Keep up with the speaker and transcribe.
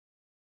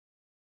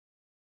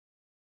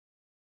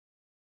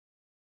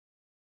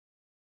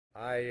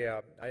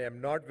I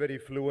am not very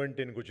fluent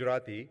in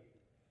Gujarati,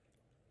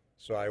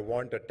 so I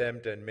won't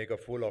attempt and make a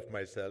fool of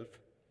myself.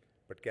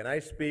 But can I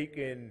speak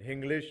in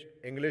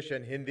English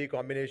and Hindi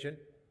combination?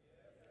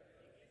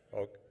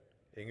 Okay,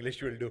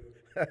 English will do.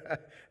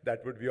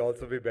 That would be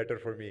also be better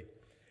for me.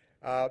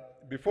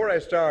 Before I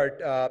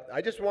start,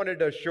 I just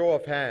wanted a show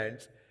of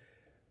hands.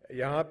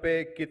 यहाँ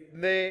पे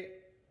कितने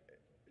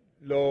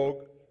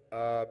लोग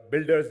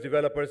builders,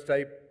 developers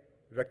type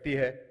व्यक्ति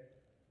है?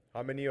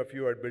 How many of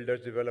you are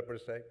builders,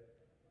 developers type?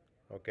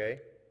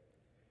 Okay.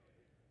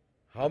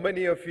 How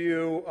many of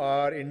you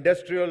are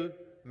industrial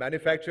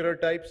manufacturer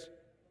types?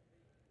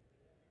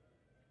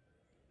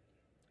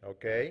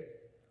 Okay.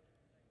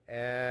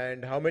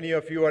 And how many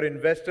of you are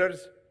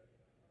investors?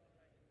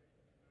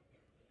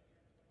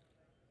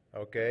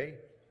 Okay.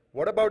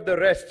 What about the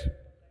rest?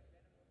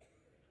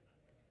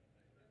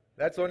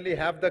 That's only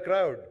half the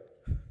crowd.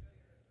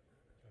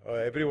 Oh,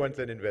 everyone's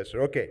an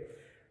investor. Okay.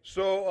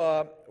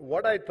 So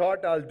what I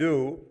thought I'll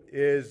do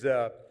is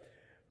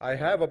I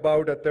have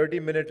about a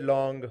 30-minute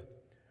long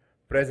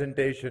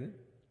presentation,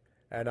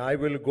 and I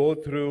will go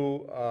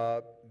through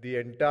the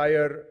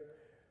entire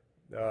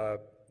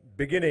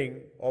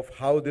beginning of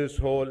how this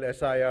whole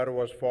SIR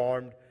was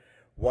formed,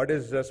 what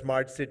is a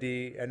smart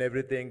city and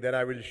everything. Then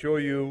I will show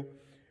you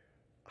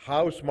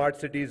how smart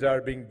cities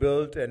are being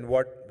built and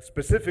what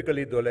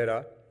specifically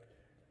Dholera,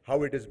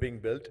 how it is being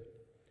built.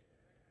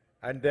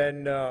 And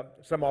then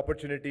some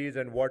opportunities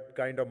and what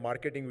kind of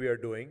marketing we are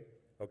doing,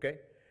 okay?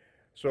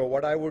 So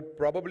what I would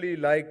probably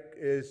like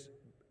is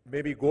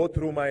maybe go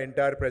through my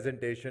entire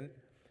presentation.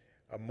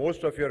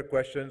 Most of your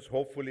questions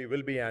hopefully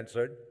will be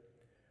answered.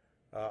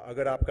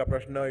 अगर आपका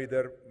प्रश्न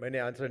इधर मैंने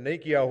answer नहीं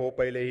किया हो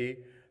पहले ही,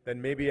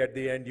 then maybe at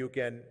the end you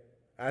can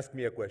ask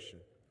me a question,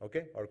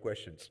 okay, or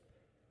questions.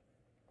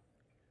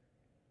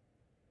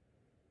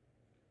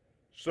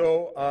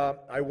 So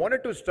I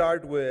wanted to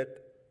start with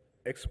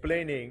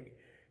explaining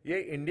ये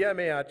इंडिया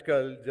में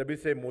आजकल जब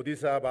से मोदी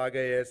साहब आ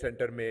गए हैं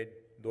सेंटर में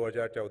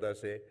 2014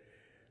 से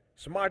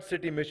स्मार्ट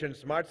सिटी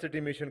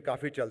मिशन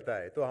काफ़ी चलता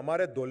है. तो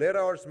हमारे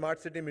धोलेरा और स्मार्ट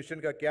सिटी मिशन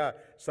का क्या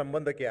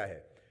संबंध क्या है?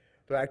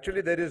 तो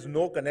actually there is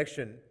no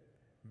connection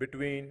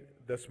between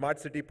the smart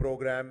city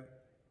program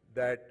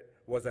that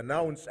was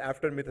announced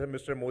after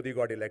Mr. Modi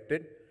got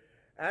elected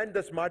and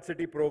the smart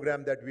city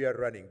program that we are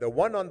running. The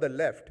one on the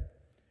left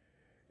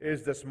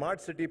is the smart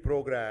city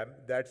program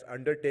that's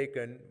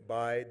undertaken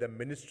by the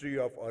Ministry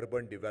of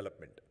Urban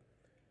Development,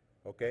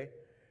 okay?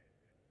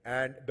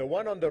 And the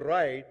one on the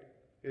right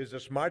is the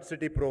smart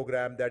city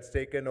program that's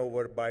taken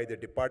over by the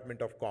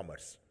Department of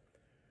Commerce.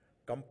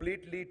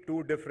 Completely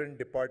two different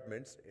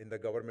departments in the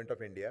government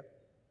of India,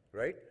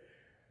 right?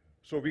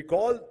 So we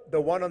call the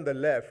one on the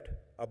left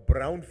a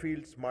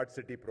brownfield smart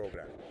city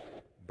program.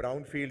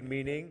 Brownfield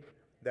meaning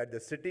that the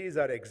cities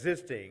are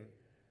existing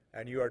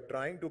and you are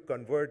trying to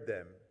convert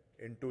them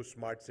into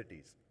smart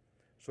cities.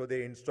 So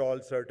they install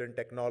certain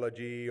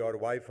technology or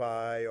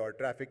Wi-Fi or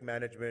traffic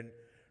management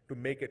to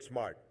make it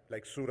smart,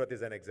 like Surat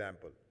is an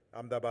example.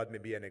 Ahmedabad may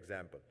be an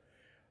example.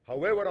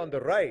 However, on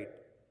the right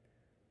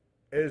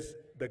is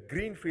the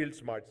Greenfield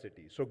Smart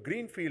City. So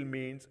Greenfield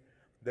means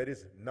there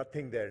is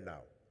nothing there now.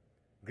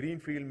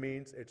 Greenfield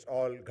means it's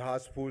all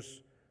घास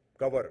फूस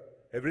cover,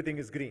 everything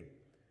is green.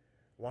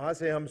 वहाँ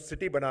से हम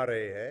city बना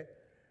रहे हैं,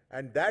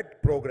 and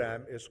that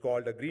program is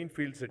called a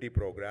Greenfield City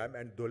Program,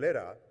 and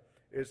Dholera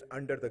is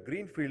under the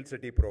Greenfield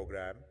City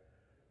Program,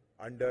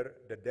 under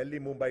the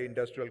Delhi-Mumbai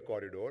Industrial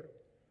Corridor,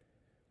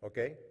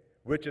 okay,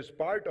 which is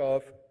part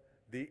of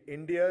the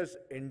India's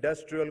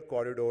Industrial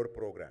Corridor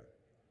Program.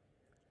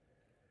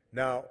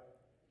 Now,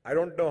 I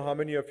don't know how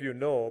many of you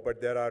know, but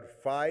there are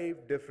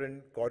 5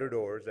 different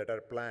corridors that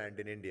are planned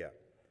in India.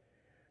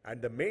 And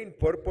the main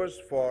purpose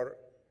for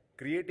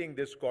creating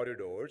these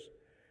corridors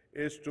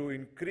is to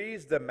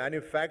increase the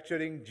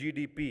manufacturing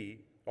GDP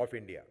of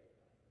India.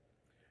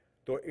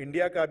 तो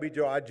India का भी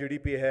जो आज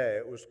GDP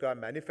है, उसका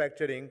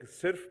manufacturing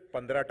सिर्फ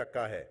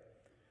 15% है.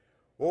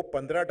 वो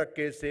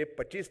 15% से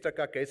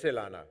 25% कैसे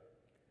लाना,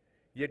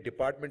 ये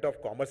डिपार्टमेंट ऑफ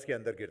कॉमर्स के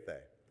अंदर गिरता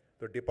है.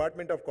 तो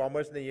डिपार्टमेंट ऑफ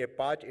कॉमर्स ने ये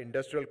 5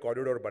 इंडस्ट्रियल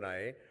कॉरिडोर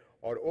बनाए,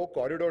 और वो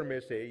कॉरिडोर में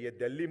से ये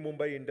दिल्ली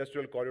मुंबई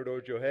इंडस्ट्रियल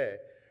कॉरिडोर जो है,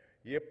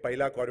 ये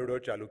पहला कॉरिडोर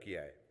चालू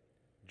किया है,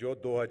 जो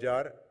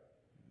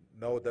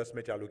 2009-10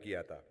 में चालू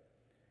किया था.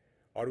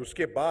 और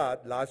उसके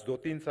बाद लास्ट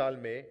 2-3 साल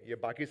में ये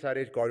बाकी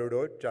सारे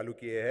कॉरिडोर चालू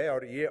किए हैं,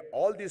 और ये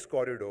all this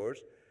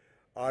corridors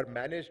are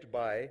managed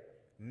by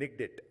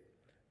निगडिट,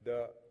 the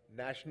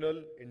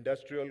national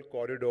industrial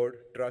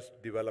corridor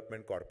trust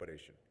development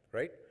corporation,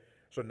 right?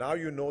 So now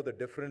you know the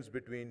difference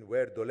between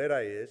where Dholera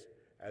is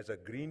as a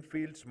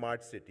greenfield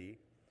smart city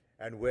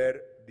and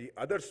where the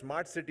other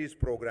smart cities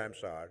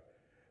programs are.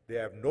 They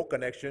have no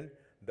connection,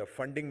 the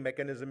funding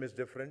mechanism is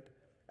different,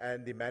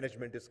 and the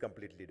management is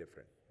completely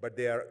different. But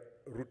they are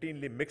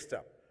routinely mixed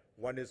up.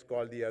 One is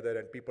called the other,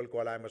 and people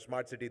call I'm a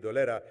smart city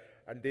Dholera,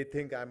 and they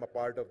think I'm a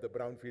part of the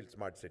brownfield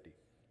smart city.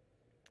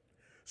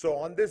 So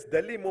on this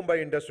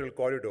Delhi-Mumbai industrial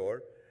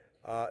corridor,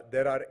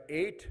 there are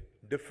 8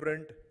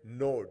 different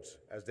nodes,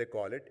 as they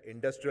call it,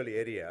 industrial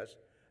areas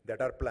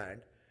that are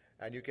planned.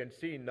 And you can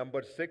see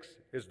number 6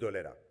 is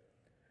Dholera.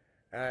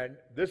 And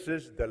this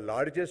is the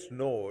largest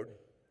node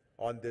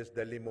on this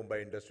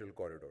Delhi-Mumbai industrial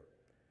corridor.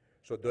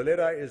 So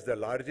Dholera is the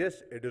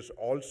largest. It is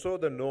also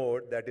the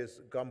node that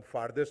is come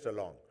farthest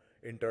along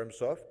in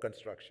terms of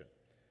construction.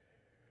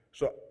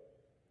 So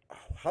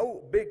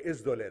how big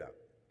is Dholera?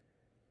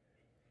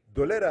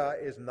 Dholera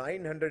is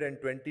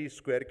 920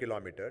 square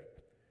kilometer,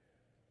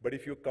 but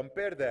if you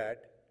compare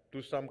that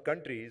to some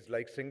countries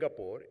like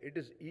Singapore, it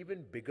is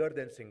even bigger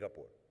than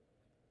Singapore.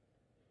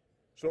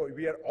 So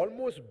we are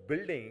almost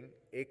building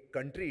a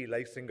country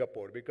like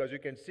Singapore, because you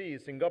can see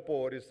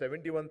Singapore is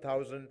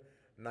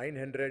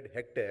 71,900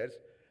 hectares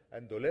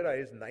and Dholera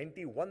is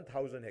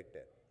 91,000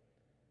 hectares.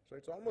 So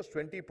it's almost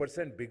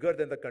 20% bigger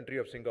than the country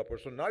of Singapore.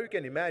 So now you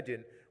can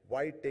imagine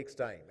why it takes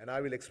time, and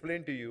I will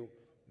explain to you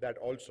that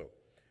also.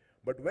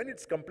 But when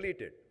it's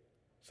completed,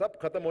 सब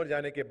खत्म हो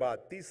जाने के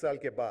बाद 30 साल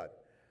के बाद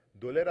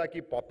Dholera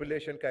की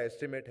population का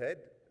estimate है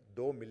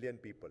 2 million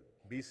people,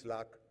 20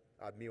 लाख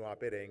आदमी वहाँ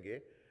पे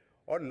रहेंगे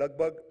और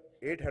लगभग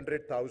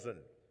 800,000,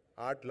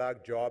 8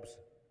 लाख jobs,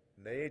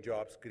 नए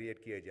jobs create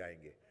किए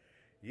जाएंगे.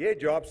 ये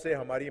jobs से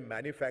हमारी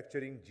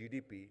manufacturing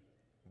GDP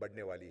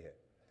बढ़ने वाली है.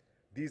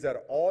 These are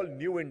all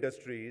new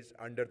industries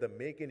under the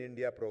Make in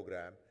India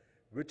program,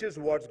 which is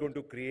what's going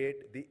to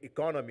create the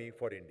economy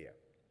for India.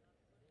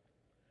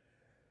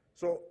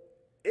 So,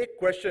 एक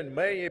क्वेश्चन,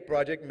 मैं ये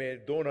प्रोजेक्ट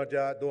में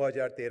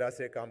 2013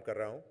 से काम कर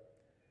रहा हूँ,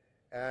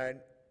 and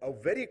a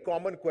very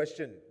common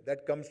question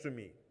that comes to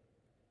me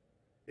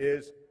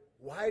is,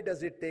 why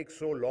does it take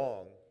so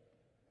long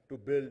to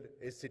build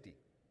a city?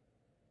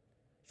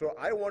 So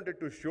I wanted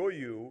to show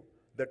you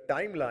the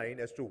timeline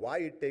as to why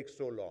it takes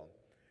so long.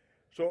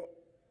 So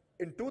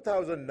in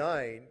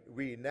 2009,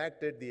 we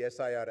enacted the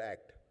SIR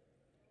Act.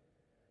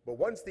 But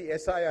once the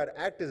SIR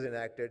Act is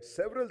enacted,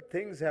 several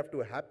things have to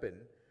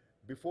happen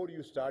before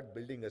you start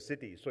building a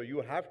city. So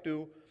you have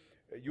to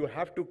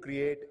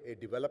create a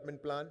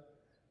development plan,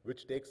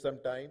 which takes some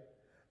time.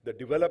 The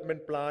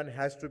development plan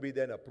has to be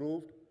then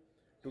approved.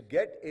 To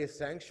get a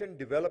sanctioned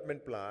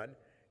development plan,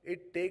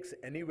 it takes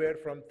anywhere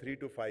from 3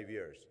 to 5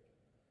 years.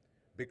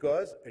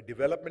 Because a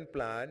development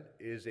plan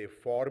is a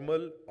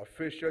formal,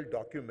 official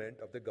document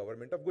of the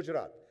government of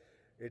Gujarat.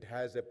 It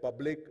has a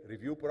public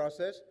review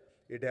process,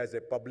 it has a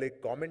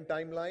public comment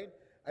timeline,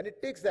 and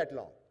it takes that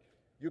long.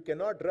 You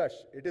cannot rush.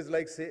 It is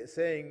like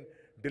saying,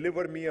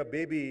 deliver me a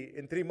baby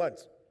in 3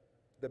 months.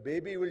 The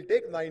baby will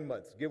take 9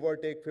 months, give or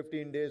take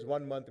 15 days,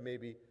 1 month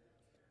maybe.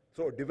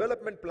 So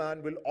development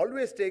plan will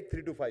always take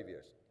 3 to 5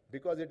 years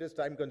because it is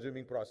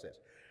time-consuming process.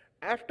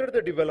 After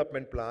the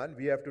development plan,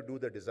 we have to do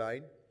the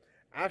design.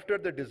 After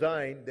the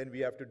design, then we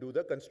have to do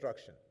the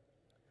construction.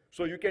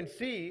 So you can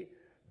see,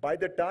 by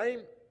the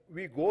time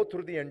we go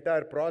through the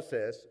entire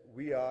process,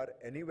 we are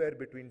anywhere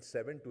between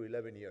 7 to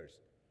 11 years.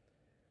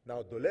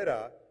 Now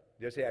Dholera,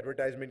 जैसे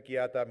advertisement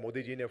किया था,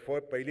 मोदी जी ने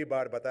पहली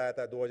बार बताया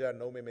था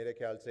 2009 में मेरे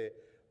ख्याल से,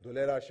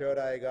 धुलेरा शहर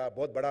आएगा,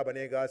 बहुत बड़ा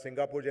बनेगा,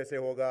 सिंगापुर जैसे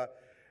होगा,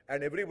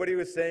 and everybody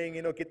was saying,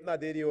 you know, कितना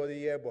देरी हो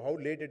रही है, how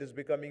late it is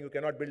becoming, you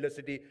cannot build a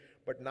city.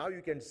 But now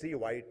you can see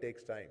why it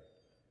takes time.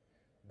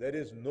 There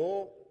is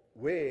no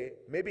way,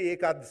 maybe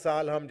एक आध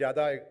साल हम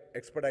ज़्यादा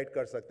expedite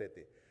कर सकते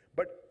थे.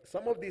 But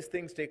some of these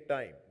things take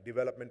time.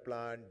 Development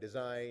plan,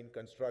 design,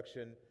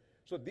 construction.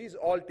 So these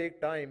all take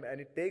time, and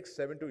it takes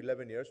 7 to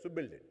 11 years to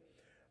build it.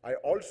 I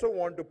also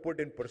want to put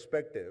in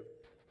perspective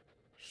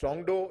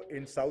Songdo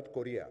in South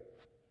Korea,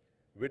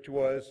 which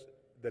was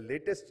the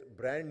latest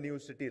brand new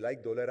city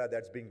like Dholera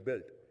that's being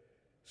built,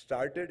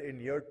 started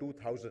in year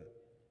 2000,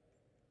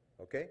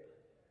 okay?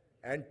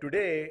 And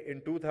today,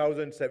 in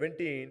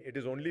 2017, it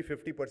is only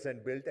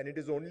 50% built, and it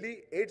is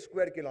only 8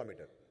 square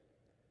kilometers.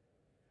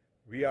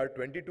 We are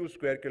 22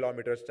 square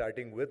kilometers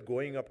starting with,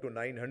 going up to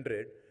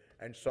 900,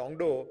 and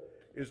Songdo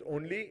is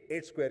only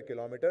 8 square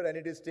kilometers, and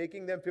it is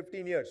taking them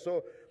 15 years.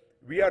 So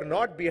we are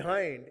not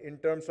behind in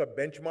terms of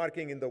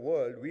benchmarking in the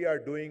world. We are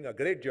doing a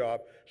great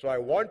job. So I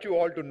want you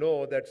all to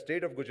know that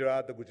state of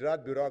Gujarat, the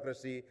Gujarat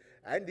bureaucracy,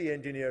 and the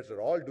engineers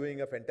are all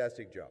doing a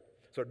fantastic job.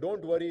 So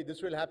don't worry,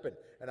 this will happen,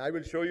 and I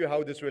will show you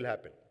how this will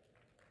happen.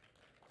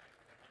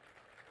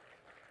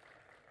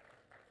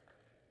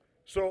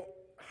 So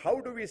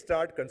how do we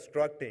start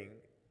constructing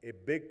a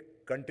big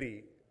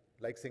country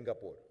like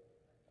Singapore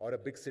or a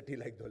big city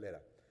like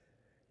Dholera?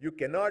 You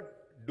cannot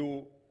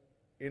do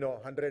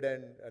 100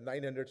 and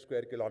 900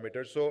 square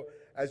kilometers. So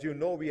as you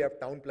know, we have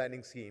town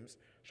planning schemes.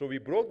 So we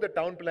broke the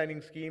town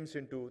planning schemes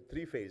into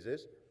 3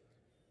 phases.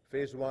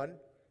 Phase 1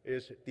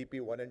 is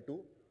TP 1 and 2.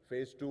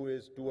 Phase 2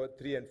 is 2,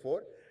 3 and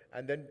 4.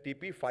 And then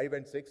TP 5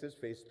 and 6 is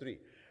phase 3.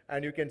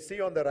 And you can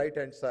see on the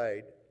right-hand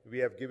side, we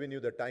have given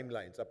you the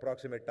timelines,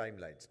 approximate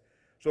timelines.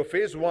 So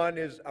phase 1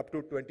 is up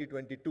to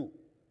 2022.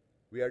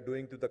 We are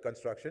doing to the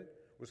construction.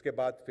 Uske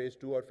baad phase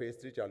 2 or phase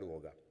 3 chalu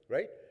hoga,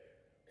 right?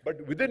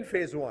 But within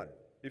phase 1,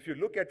 if you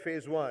look at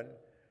phase 1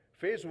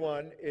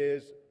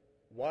 is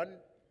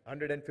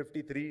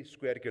 153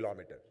 square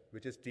kilometer,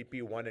 which is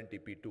TP1 and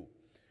TP2.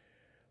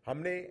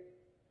 हमने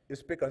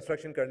इस पे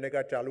construction करने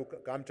का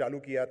काम चालू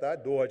किया था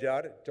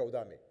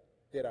 2014 में,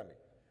 13 में.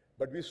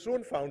 But we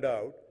soon found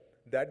out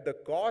that the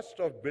cost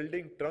of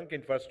building trunk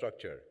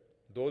infrastructure,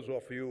 those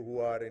of you who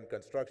are in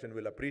construction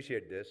will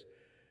appreciate this,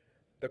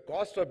 the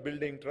cost of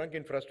building trunk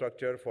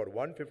infrastructure for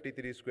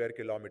 153 square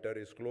kilometer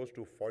is close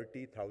to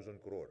 40,000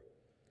 crore.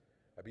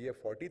 Abhi ye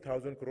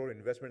 40,000 crore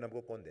investment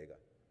humko kaun dega?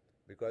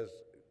 Because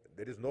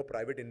there is no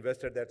private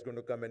investor that's going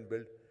to come and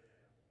build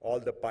all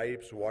the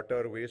pipes,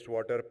 water,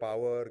 wastewater,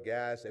 power,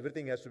 gas,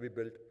 everything has to be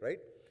built, right?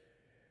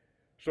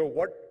 So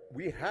what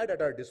we had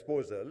at our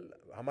disposal,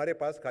 हमारे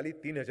पास खाली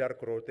 3,000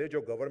 करोड़ थे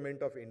जो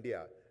government of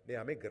India ने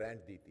हमें grant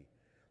दी थी.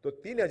 तो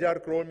 3,000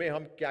 करोड़ में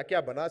हम क्या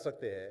क्या बना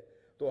सकते हैं,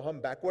 तो हम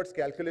बैकवर्ड्स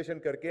कैलकुलेशन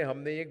करके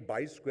हमने एक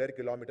 22 स्क्वायर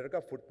किलोमीटर का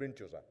फुटप्रिंट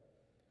चुना.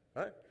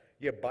 हाँ,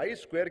 ये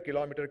 22 स्क्वायर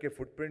किलोमीटर के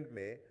फुटप्रिंट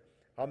में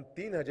हम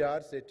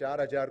 3,000 से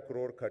 4,000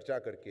 करोड़ खर्चा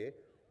करके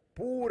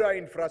पूरा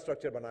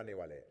इंफ्रास्ट्रक्चर बनाने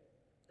वाले हैं.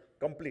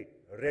 Complete,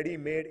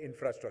 ready-made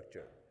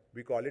infrastructure.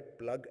 We call it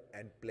plug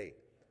and play.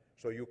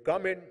 So you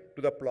come in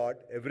to the plot,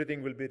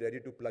 everything will be ready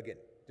to plug in,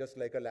 just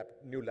like a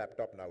new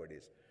laptop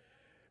nowadays.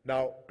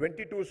 Now,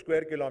 22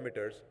 square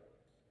kilometers,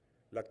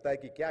 लगता है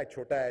कि क्या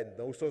छोटा है,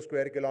 900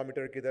 square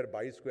kilometre किधर,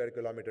 22 square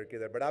kilometre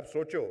किधर, but आप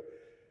सोचो,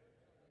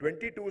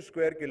 22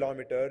 square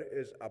kilometer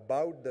is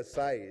about the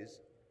size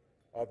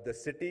of the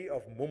city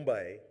of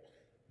Mumbai,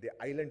 the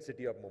island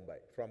city of Mumbai,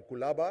 from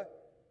Kulaba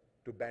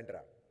to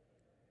Bandra.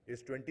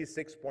 Is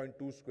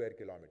 26.2 square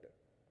kilometer.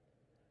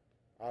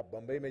 आप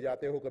बंबई में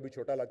जाते हो कभी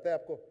छोटा लगता है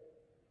आपको?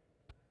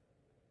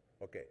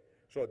 Okay,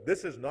 so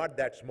this is not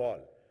that small.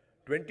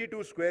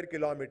 22 square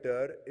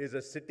kilometer is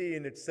a city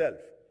in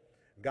itself.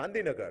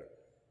 Gandhinagar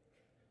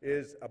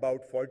is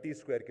about 40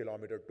 square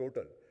kilometer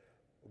total.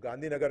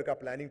 Gandhinagar का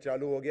प्लानिंग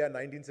चालू हो गया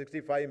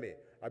 1965 में,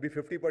 अभी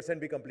 50%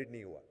 भी कंप्लीट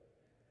नहीं हुआ.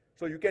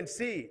 So you can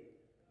see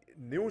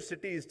new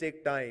cities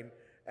take time,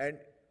 and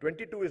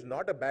 22 is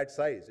not a bad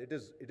size. It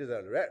is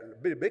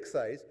a big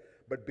size,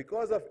 but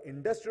because of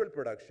industrial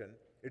production,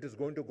 it is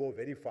going to go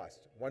very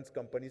fast once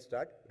companies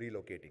start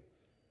relocating.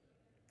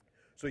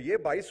 So ye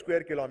 22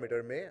 square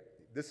kilometer mein,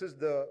 this is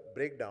the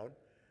breakdown.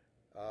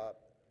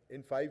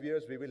 In 5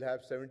 years, we will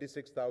have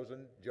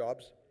 76,000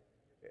 jobs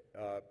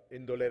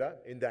in Dholera,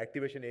 in the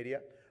activation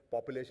area.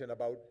 Population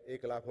about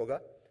 1 lakh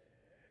hoga.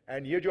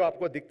 And ye jo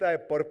aapko dikhta hai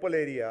purple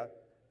area,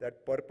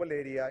 that purple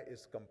area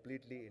is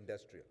completely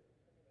industrial.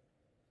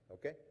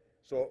 Okay,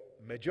 so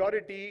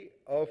majority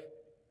of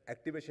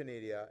activation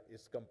area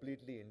is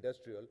completely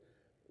industrial.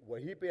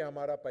 वहीं पे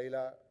हमारा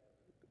पहला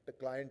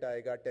client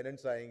आएगा,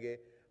 tenants आएंगे,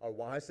 और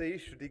वहाँ से ही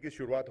city की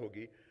शुरुआत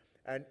होगी.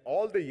 And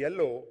all the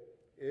yellow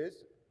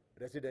is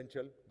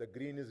residential, the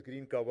green is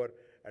green cover,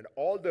 and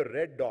all the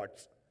red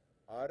dots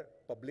are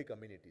public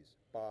amenities,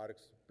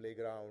 parks,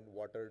 playground,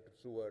 water,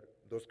 sewer,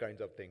 those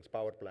kinds of things,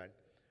 power plant.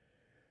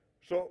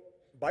 So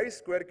 22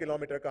 square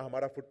kilometer का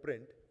हमारा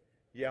footprint,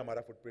 ये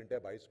हमारा footprint है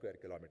 22 square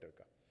kilometer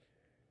का.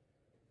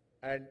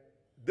 And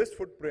this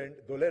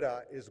footprint,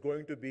 Dholera, is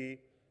going to be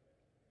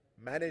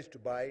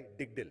managed by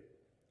DIGDIL.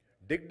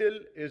 DIGDIL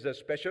is a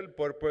special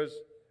purpose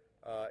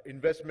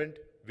investment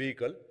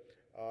vehicle,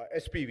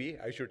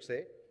 SPV I should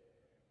say,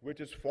 which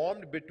is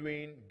formed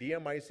between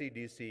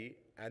DMIC-DC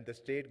and the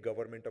state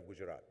government of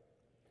Gujarat.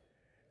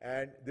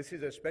 And this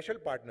is a special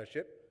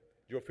partnership,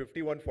 जो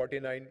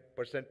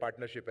 51-49%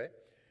 partnership है,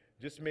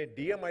 जिसमें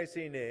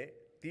DMIC ने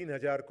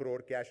 3,000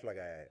 crore cash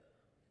लगाया है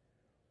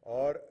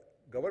और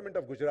government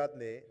of Gujarat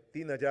ने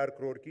 3,000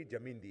 करोड़ की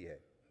जमीन दी है.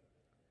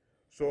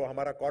 सो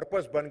हमारा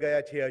कॉर्पस बन गया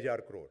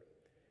 6,000 करोड़.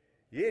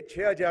 ये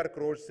 6,000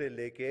 करोड़ से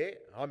लेके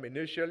हम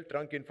इनिशियल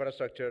ट्रंक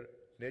इंफ्रास्ट्रक्चर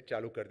ने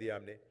चालू कर दिया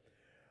हमने.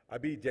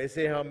 अभी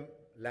जैसे हम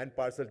लैंड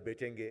पार्सल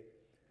बेचेंगे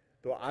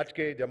तो आज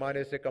के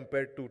ज़माने से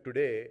कंपेयर टू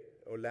टुडे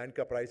लैंड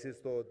का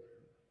प्राइसेस तो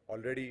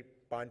ऑलरेडी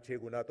 5-6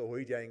 गुना तो हो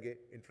ही जाएंगे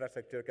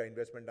इंफ्रास्ट्रक्चर का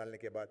इन्वेस्टमेंट डालने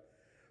के बाद.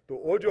 तो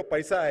वो जो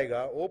पैसा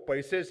आएगा वो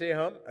पैसे से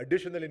हम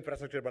एडिशनल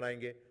इंफ्रास्ट्रक्चर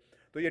बनाएंगे.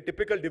 तो ये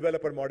टिपिकल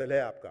डेवलपर मॉडल है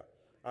आपका.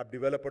 आप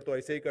डेवलपर तो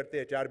ऐसे ही करते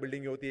हैं, 4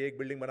 बिल्डिंग होती है, एक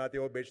बिल्डिंग बनाते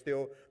हो, बेचते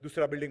हो,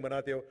 दूसरा बिल्डिंग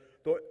बनाते हो.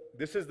 तो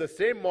this is the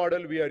same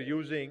model we are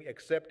using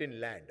accept in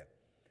land.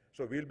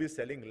 So we'll be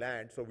selling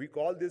land. So we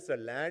call this a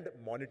land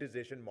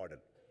monetization model,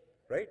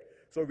 right?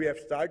 So we have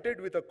started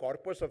with a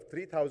corpus of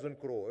 3,000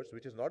 crores,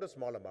 which is not a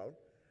small amount,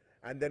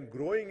 and then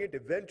growing it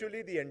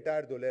eventually the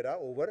entire Dholera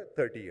over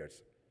 30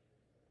 years.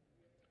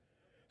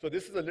 So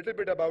this is a little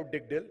bit about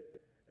DIGDIL.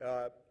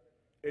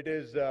 It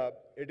is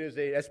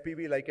a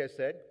SPV, like I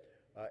said.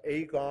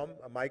 AECOM,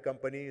 my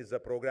company, is a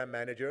program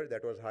manager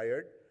that was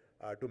hired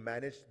to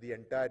manage the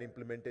entire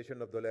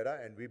implementation of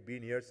Dholera, and we've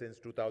been here since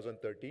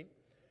 2013.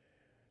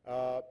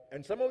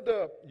 And some of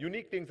the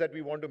unique things that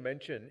we want to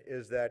mention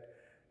is that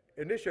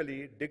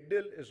initially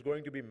DIGDIL is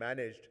going to be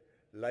managed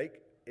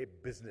like a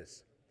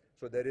business.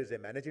 So there is a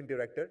managing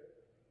director.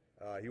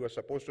 He was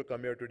supposed to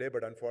come here today,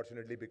 but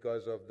unfortunately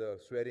because of the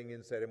swearing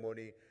in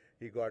ceremony,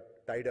 he got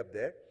tied up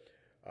there.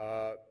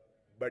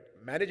 But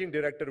managing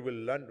director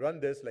will run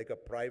this like a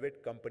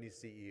private company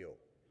CEO,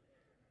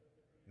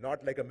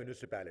 not like a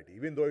municipality.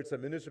 Even though it's a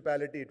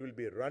municipality, it will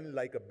be run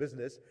like a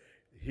business.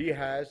 He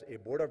has a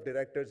board of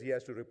directors he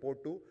has to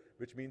report to,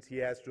 which means he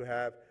has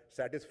to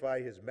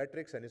satisfy his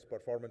metrics and his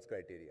performance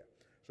criteria.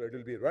 So it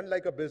will be run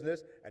like a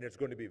business, and it's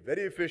going to be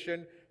very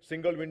efficient,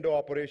 single window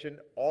operation,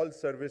 all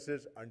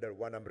services under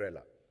one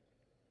umbrella.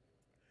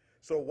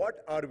 So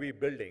what are we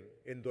building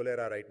in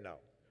Dholera right now?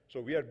 So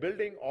we are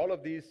building all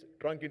of these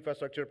trunk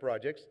infrastructure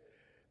projects.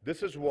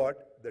 This is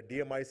what the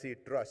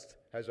DMIC Trust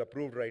has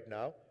approved right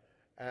now,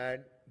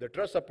 and the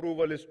trust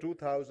approval is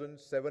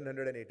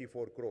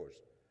 2,784 crores.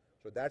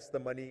 So that's the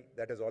money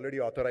that is already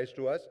authorized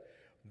to us.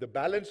 The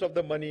balance of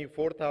the money,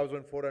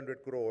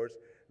 4,400 crores,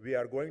 we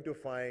are going to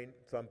find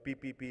some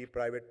PPP,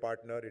 private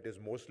partner. It is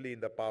mostly in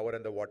the power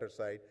and the water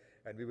side,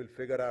 and we will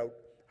figure out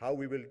how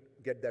we will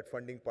get that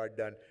funding part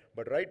done.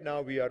 But right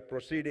now we are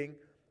proceeding.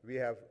 We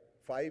have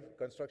 5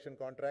 construction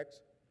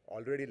contracts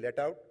already let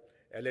out.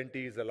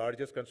 L&T is the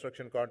largest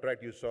construction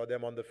contract. You saw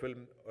them on the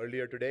film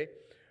earlier today.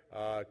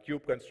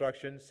 Cube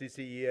Construction,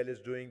 CCEL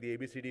is doing the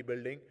ABCD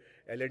building.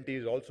 L&T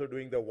is also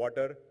doing the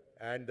water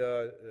and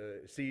the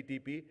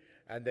CETP.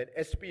 And then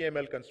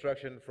SPML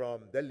Construction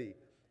from Delhi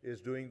is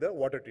doing the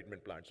water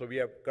treatment plant. So we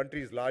have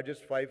country's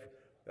largest 5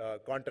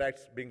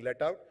 contracts being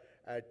let out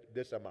at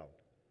this amount.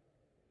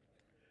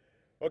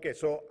 Okay,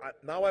 so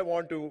now I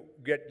want to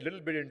get a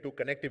little bit into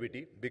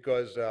connectivity,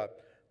 because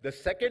the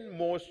second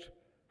most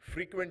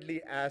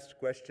frequently asked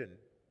question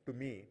to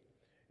me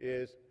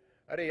is,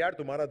 अरे यार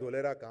तुम्हारा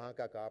धोलेरा कहाँ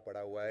का कहाँ पड़ा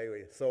हुआ है,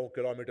 100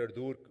 kilometre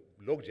दूर,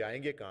 लोग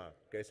जाएंगे कहाँ,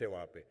 कैसे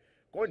वहाँ पे,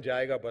 कौन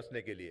जाएगा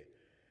बसने के लिए?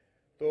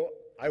 So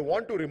I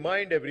want to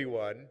remind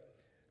everyone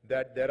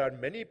that there are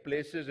many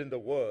places in the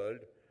world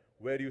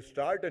where you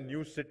start a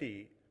new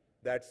city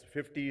that's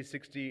 50,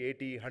 60,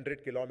 80,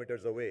 100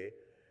 kilometers away,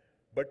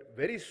 but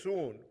very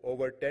soon,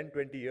 over 10,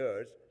 20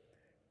 years,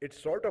 it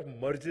sort of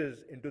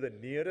merges into the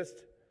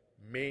nearest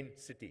main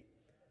city.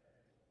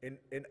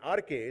 In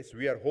our case,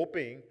 we are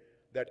hoping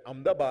that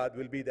Ahmedabad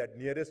will be that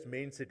nearest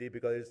main city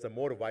because it's a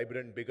more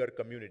vibrant, bigger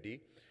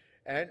community.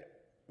 And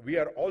we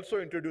are also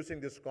introducing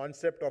this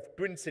concept of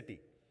twin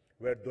city,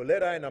 where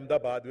Dholera and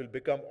Ahmedabad will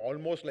become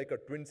almost like a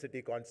twin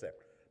city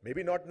concept.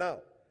 Maybe not now,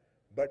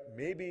 but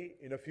maybe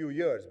in a few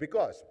years,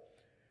 because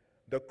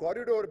the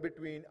corridor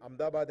between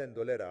Ahmedabad and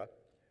Dholera,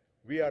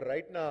 we are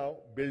right now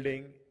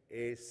building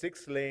a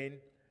 6-lane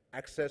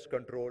access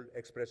controlled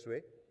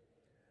expressway.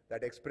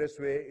 That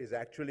expressway is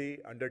actually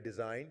under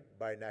design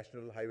by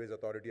National Highways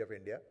Authority of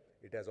India.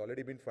 It has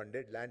already been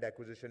funded. Land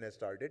acquisition has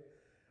started.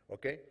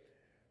 Okay.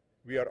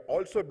 We are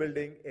also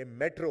building a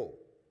metro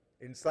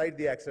inside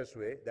the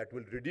accessway that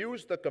will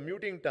reduce the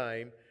commuting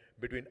time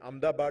between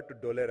Ahmedabad to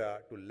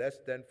Dholera to less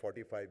than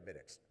 45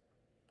 minutes.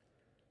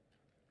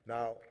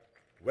 Now,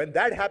 when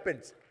that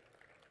happens,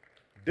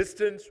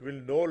 distance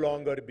will no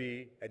longer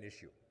be an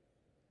issue.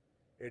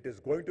 It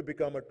is going to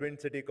become a twin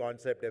city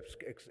concept.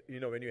 You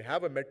know, when you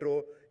have a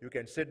metro, you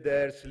can sit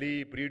there,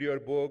 sleep, read your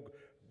book,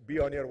 be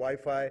on your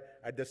Wi-Fi,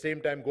 at the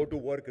same time go to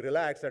work,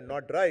 relax and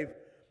not drive.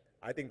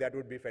 I think that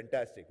would be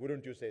fantastic.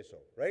 Wouldn't you say so,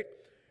 right?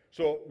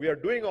 So we are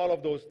doing all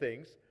of those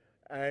things.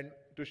 And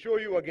to show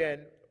you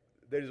again,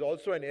 there is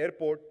also an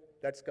airport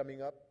that's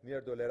coming up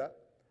near Dholera,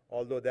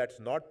 although that's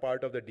not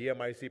part of the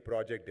DMIC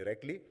project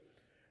directly.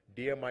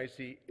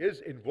 DMIC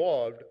is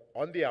involved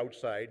on the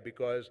outside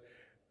because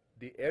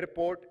the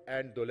airport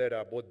and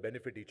Dholera both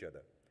benefit each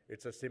other.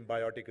 It's a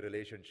symbiotic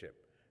relationship,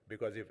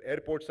 because if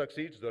airport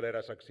succeeds,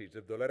 Dholera succeeds.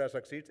 If Dholera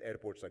succeeds,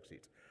 airport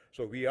succeeds.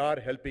 So we are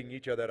helping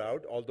each other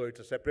out, although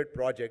it's a separate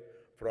project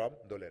from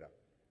Dholera.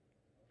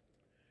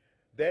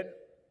 Then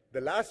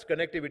the last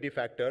connectivity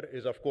factor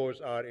is, of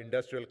course, our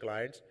industrial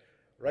clients.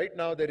 Right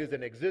now there is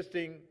an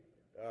existing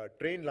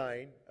train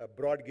line, a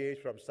broad gauge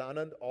from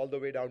Sanand all the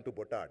way down to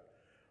Botad.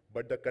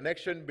 But the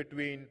connection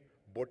between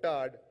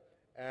Botad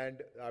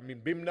and,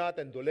 Bimnath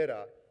and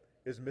Dholera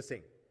is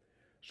missing.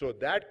 So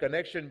that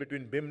connection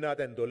between Bimnath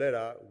and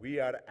Dholera, we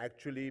are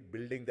actually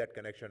building that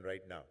connection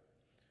right now,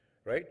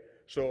 right?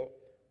 So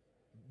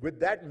with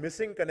that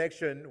missing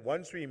connection,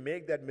 once we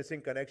make that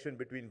missing connection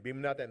between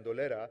Bimnath and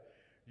Dholera,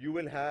 you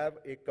will have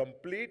a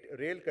complete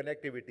rail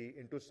connectivity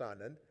into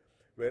Sanand,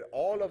 where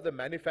all of the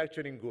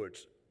manufacturing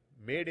goods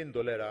made in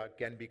Dholera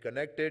can be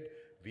connected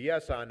via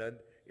Sanand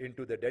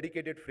into the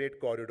dedicated freight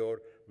corridor,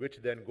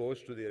 which then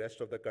goes to the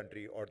rest of the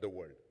country or the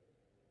world.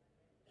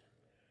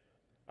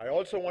 I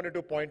also wanted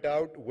to point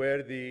out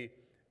where the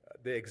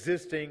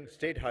existing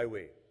state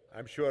highway,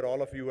 I'm sure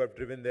all of you who have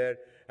driven there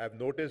have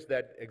noticed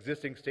that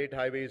existing state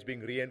highway is being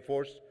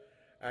reinforced.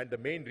 And the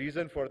main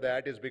reason for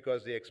that is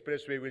because the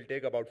expressway will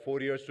take about 4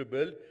 years to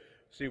build.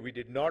 See, we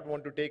did not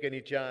want to take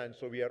any chance,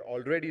 so we are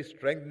already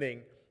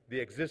strengthening the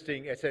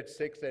existing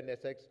SH6 and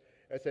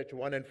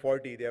SH1 and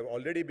 40. They have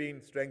already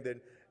been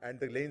strengthened, and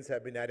the lanes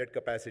have been added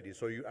capacity.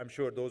 So I'm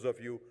sure those of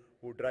you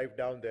who drive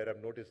down there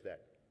have noticed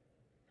that.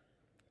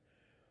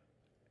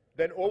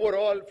 Then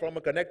overall, from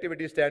a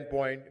connectivity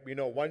standpoint,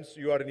 once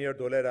you are near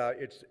Dholera,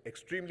 it's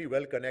extremely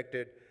well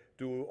connected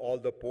to all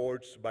the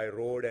ports by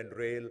road and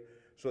rail.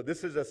 So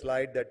this is a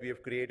slide that we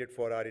have created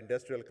for our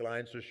industrial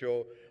clients to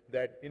show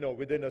that,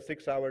 within a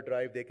 6-hour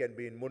drive, they can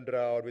be in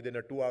Mundra, or within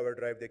a 2-hour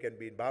drive, they can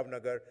be in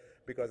Bhavnagar,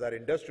 because our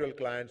industrial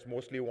clients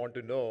mostly want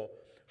to know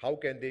how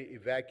can they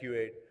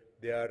evacuate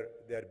their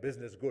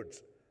business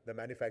goods, the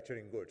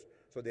manufacturing goods.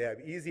 So they have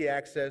easy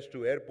access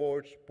to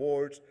airports,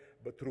 ports,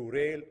 but through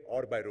rail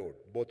or by road,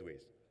 both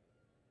ways.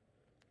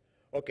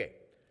 Okay,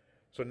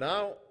 so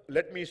now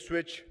let me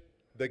switch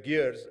the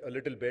gears a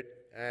little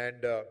bit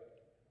and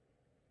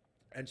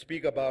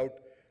speak about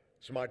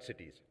smart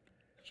cities.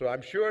 So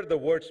I'm sure the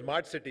word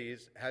smart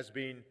cities has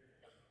been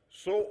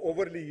so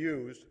overly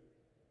used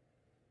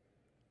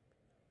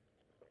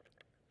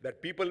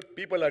that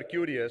people are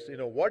curious,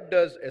 what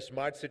does a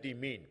smart city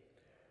mean?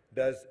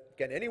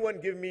 Can anyone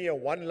give me a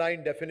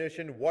one-line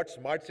definition what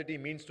smart city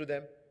means to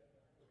them?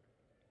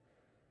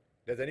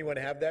 Does anyone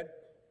have that?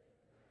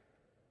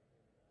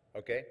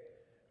 Okay,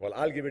 well,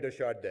 I'll give it a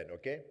shot then,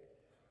 okay?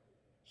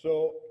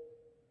 So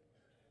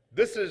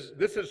this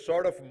is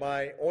sort of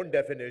my own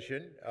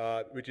definition,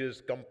 which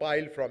is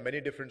compiled from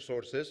many different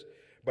sources,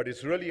 but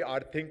it's really our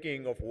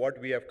thinking of what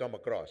we have come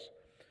across.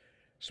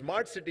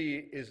 Smart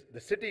city is, the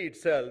city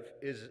itself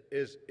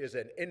is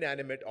an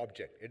inanimate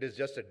object. It is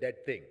just a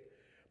dead thing.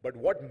 But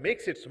what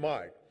makes it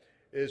smart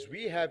is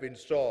we have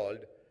installed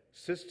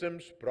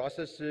systems,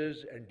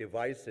 processes, and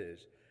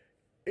devices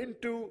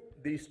into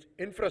this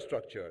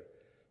infrastructure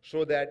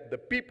so that the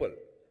people,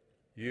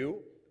 you,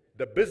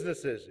 the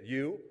businesses,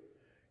 you,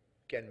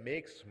 can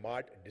make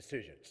smart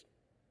decisions.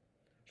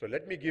 So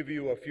let me give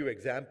you a few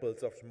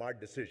examples of smart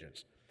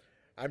decisions.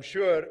 I'm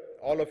sure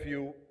all of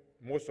you,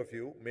 most of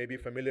you, may be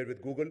familiar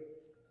with Google,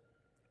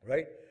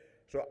 right?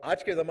 So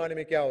आज के ज़माने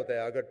में क्या होता है,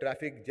 अगर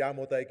traffic jam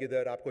होता है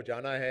किधर, आपको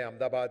जाना है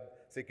अहमदाबाद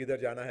से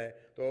किधर जाना है,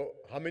 तो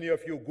how many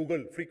of you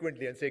Google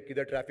frequently and say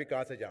किधर ट्रैफिक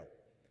कहाँ से जाऊँ?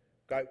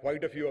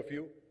 Quite a few of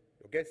you.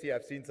 Okay, see,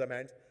 I've seen some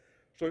hands.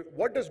 So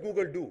what does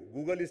Google do?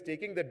 Google is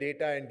taking the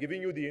data and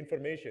giving you the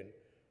information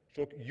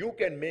so you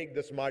can make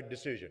the smart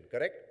decision,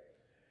 correct?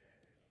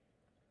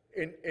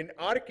 In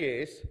our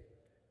case,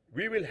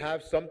 we will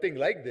have something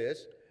like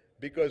this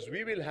because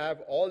we will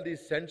have all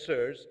these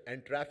sensors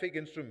and traffic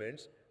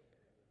instruments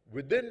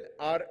within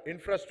our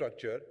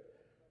infrastructure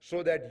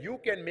so that you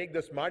can make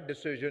the smart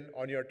decision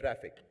on your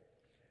traffic.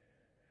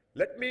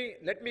 Let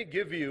me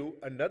give you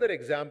another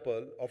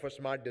example of a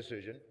smart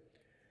decision.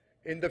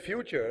 In the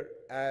future,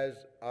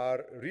 as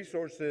our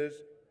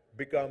resources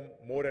become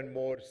more and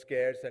more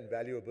scarce and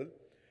valuable,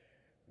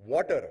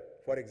 water,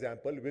 for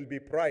example, will be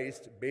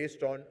priced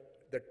based on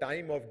the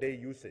time of day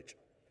usage.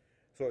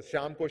 So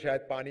शाम को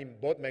शायद पानी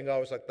बहुत महंगा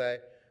हो सकता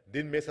है,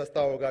 दिन में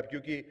सस्ता होगा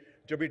क्योंकि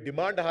जब भी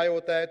डिमांड हाई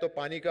होता है तो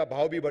पानी का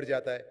भाव भी बढ़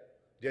जाता है,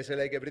 जैसे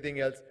like everything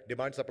else,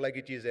 demand supply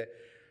की चीज़ है.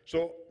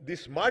 So the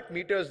smart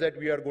meters that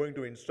we are going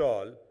to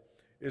install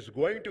is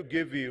going to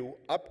give you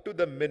up to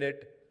the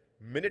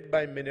minute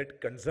by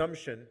minute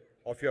consumption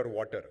of your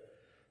water.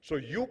 So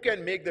you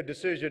can make the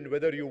decision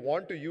whether you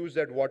want to use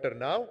that water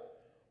now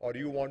or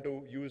you want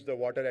to use the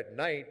water at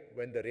night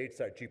when the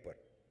rates are cheaper.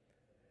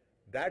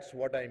 That's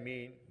what I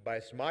mean by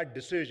smart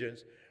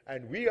decisions,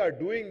 and we are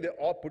doing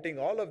putting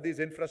all of these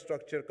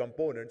infrastructure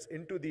components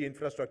into the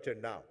infrastructure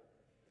now,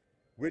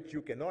 which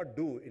you cannot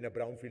do in a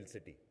brownfield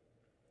city.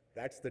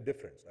 That's the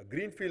difference. A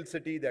greenfield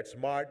city that's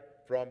smart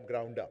from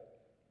ground up.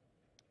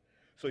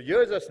 So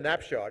here's a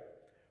snapshot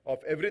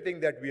of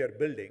everything that we are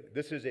building.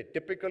 This is a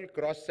typical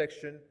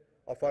cross-section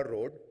of our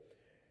road,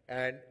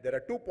 and there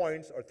are 2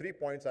 points or 3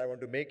 points I want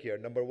to make here.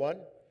 Number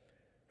one,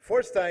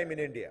 first time in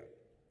India,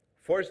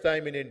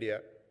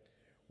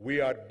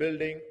 we are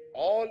building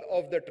all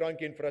of the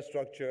trunk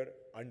infrastructure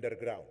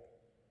underground.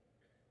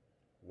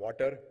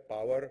 Water,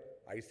 power,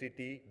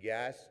 ICT,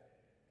 gas,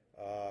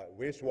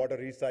 wastewater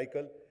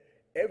recycle,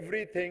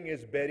 everything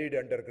is buried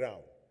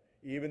underground,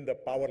 even the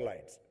power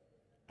lines.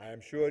 I am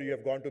sure you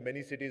have gone to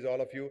many cities, all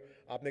of you.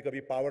 आपने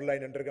कभी power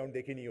line underground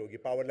देखी नहीं होगी.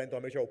 Power line तो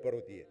हमेशा ऊपर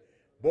होती है,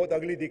 बहुत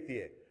अगली दिखती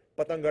है,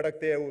 पतंग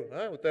अड़कते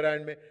हैं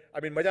उत्तरायण में. I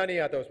mean मजा नहीं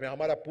आता उसमें.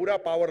 हमारा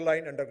पूरा power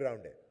line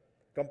underground है,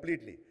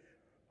 completely.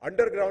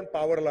 Underground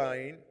power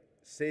line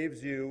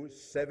saves you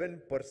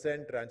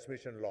 7%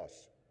 transmission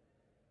loss.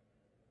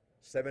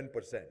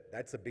 7%.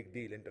 That's a big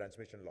deal in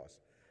transmission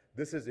loss.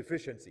 This is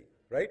efficiency,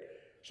 right?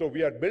 So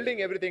we are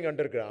building everything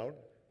underground.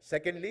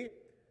 Secondly,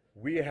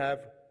 we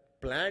have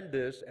planned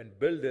this and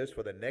build this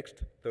for the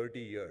next 30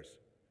 years.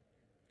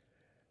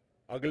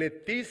 अगले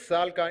 30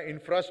 साल का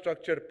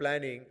infrastructure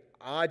planning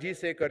आज ही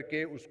से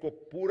करके उसको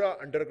पूरा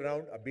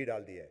underground अभी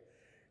डाल दिया है.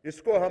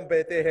 इसको हम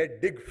कहते हैं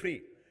dig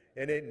free.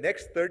 In the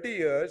next 30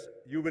 years,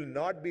 you will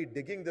not be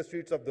digging the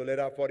streets of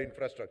Dholera for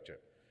infrastructure.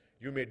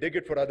 You may dig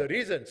it for other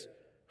reasons,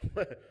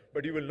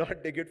 but you will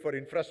not dig it for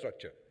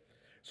infrastructure.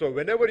 So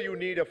whenever you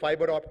need a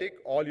fiber optic,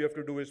 all you have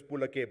to do is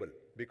pull a cable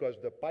because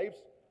the pipes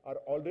are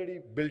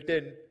already built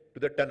in to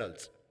the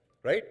tunnels,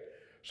 right?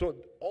 So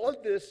all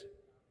this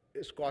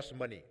costs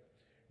money.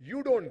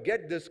 You don't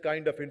get this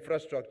kind of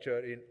infrastructure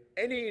in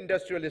any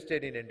industrial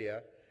estate in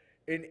India,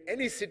 in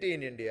any city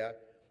in India.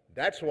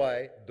 That's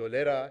why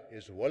Dholera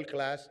is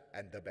world-class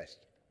and the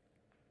best.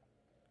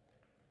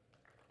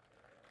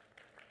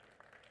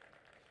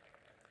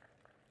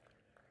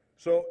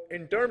 So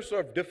in terms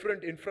of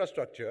different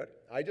infrastructure,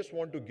 I just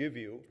want to give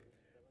you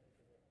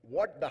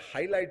what the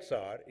highlights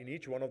are in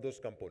each one of those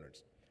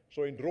components.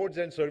 So in roads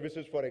and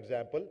services, for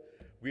example,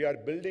 we are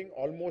building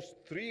almost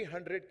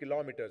 300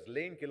 kilometers,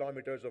 lane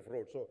kilometers of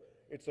road. So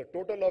it's a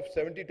total of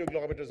 72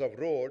 kilometers of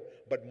road,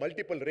 but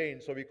multiple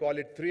lanes, so we call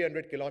it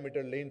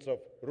 300-kilometer lanes of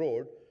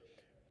road.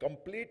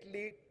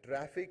 Completely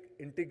traffic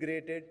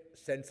integrated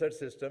sensor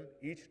system.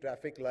 Each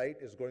traffic light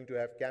is going to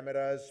have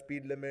cameras,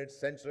 speed limits,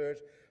 sensors.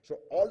 So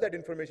all that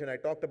information I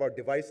talked about,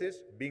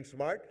 devices being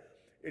smart,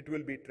 it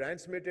will be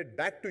transmitted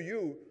back to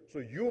you, so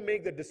you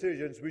make the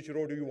decisions which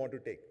road do you want to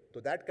take. So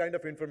that kind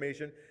of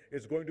information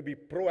is going to be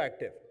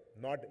proactive,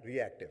 not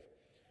reactive.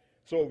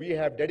 So we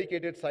have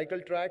dedicated cycle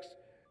tracks.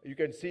 You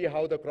can see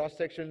how the cross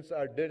sections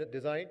are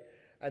designed.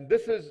 And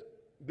this is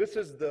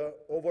the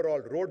overall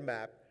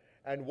roadmap.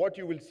 And what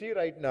you will see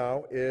right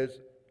now is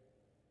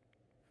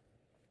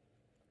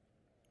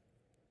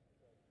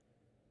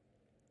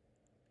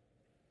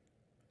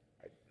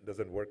it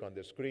doesn't work on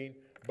the screen,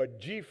 but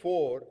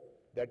G4,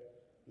 that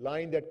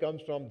line that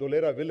comes from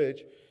Dholera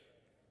village,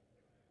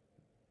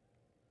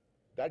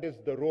 that is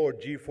the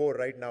road G4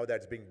 right now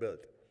that's being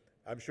built.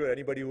 I'm sure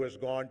anybody who has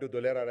gone to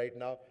Dholera right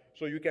now,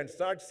 so you can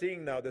start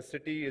seeing now the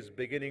city is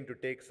beginning to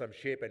take some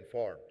shape and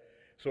form.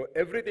 So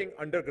everything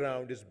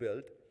underground is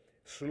built.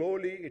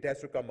 Slowly it has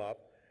to come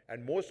up.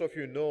 And most of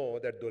you know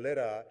that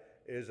Dholera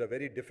is a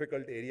very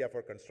difficult area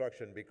for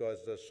construction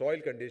because the soil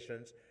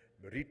conditions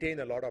retain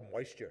a lot of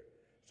moisture.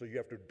 So you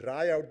have to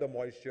dry out the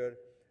moisture,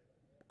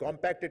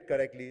 compact it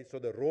correctly, so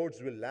the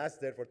roads will last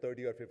there for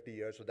 30 or 50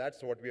 years. So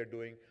that's what we are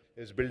doing,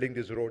 is building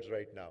these roads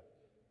right now.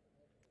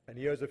 And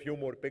here's a few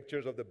more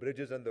pictures of the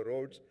bridges and the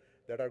roads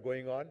that are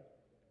going on.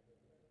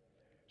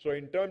 So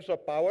in terms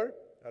of power,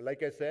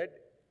 like I said,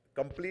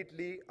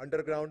 completely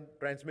underground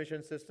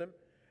transmission system.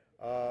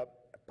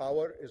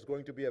 Power is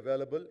going to be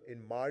available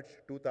in March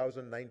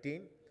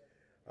 2019.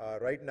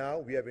 Right now,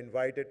 we have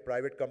invited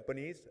private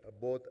companies,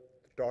 both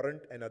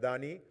Torrent and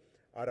Adani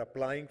are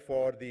applying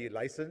for the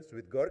license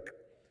with GERC,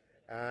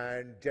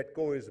 and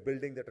Jetco is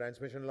building the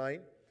transmission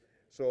line.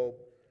 So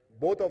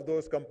both of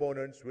those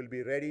components will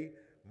be ready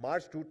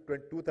March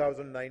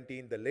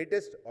 2019, the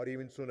latest, or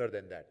even sooner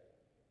than that.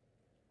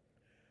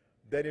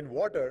 Then in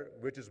water,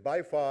 which is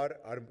by far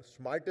our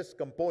smartest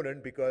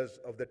component because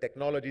of the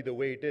technology the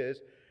way it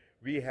is,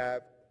 we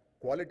have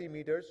quality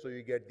meters, so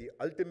you get the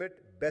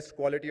ultimate best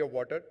quality of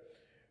water.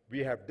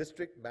 We have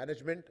district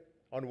management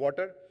on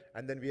water,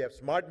 and then we have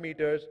smart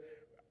meters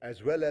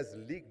as well as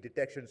leak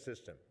detection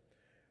system.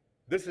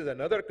 This is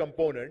another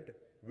component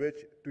which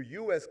to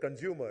you as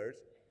consumers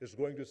is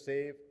going to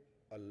save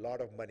a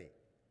lot of money.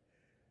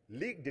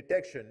 Leak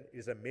detection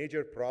is a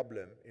major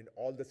problem in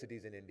all the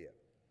cities in India.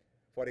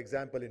 For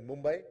example, in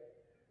Mumbai,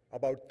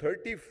 about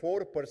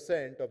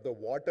 34% of the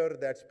water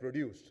that's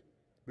produced,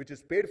 which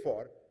is paid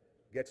for,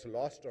 gets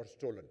lost or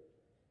stolen.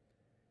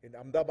 In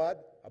Ahmedabad,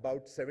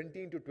 about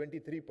 17 to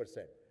 23%.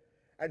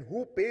 And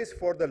who pays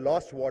for the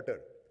lost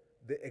water?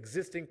 The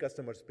existing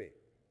customers pay,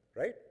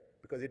 right?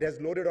 Because it has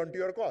loaded onto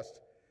your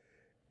cost.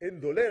 In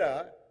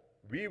Dholera,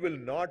 we will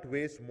not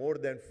waste more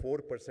than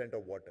 4%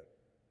 of water.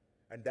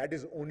 And that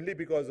is only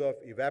because of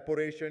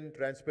evaporation,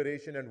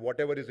 transpiration, and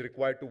whatever is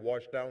required to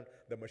wash down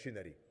the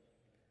machinery.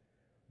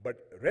 But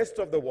rest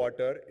of the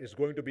water is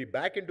going to be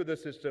back into the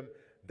system.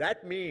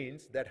 That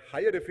means that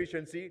higher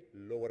efficiency,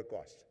 lower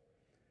cost.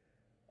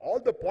 All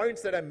the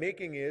points that I'm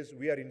making is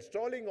we are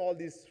installing all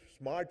these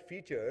smart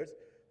features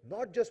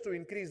not just to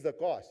increase the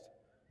cost,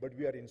 but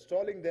we are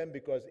installing them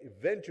because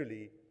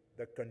eventually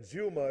the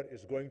consumer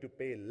is going to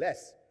pay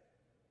less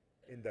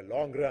in the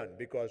long run,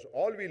 because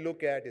all we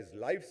look at is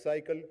life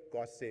cycle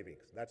cost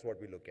savings. That's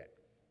what we look at.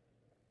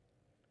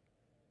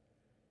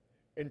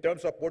 In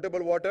terms of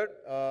potable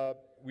water,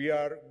 we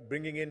are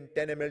bringing in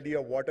 10 MLD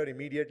of water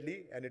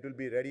immediately, and it will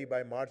be ready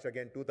by March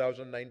again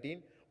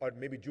 2019, or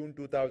maybe June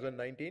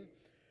 2019.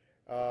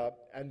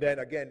 And then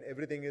again,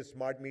 everything is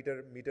smart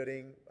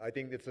metering. I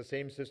think it's the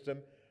same system.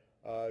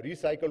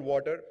 Recycled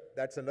water,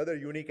 that's another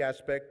unique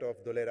aspect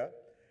of Dholera,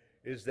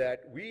 is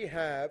that we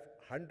have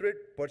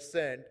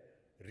 100%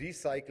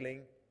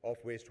 recycling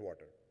of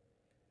wastewater.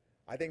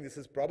 I think this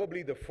is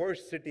probably the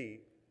first city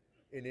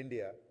in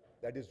India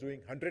that is doing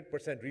 100%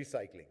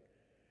 recycling.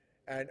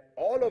 And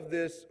all of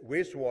this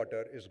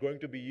wastewater is going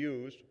to be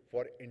used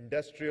for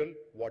industrial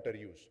water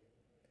use.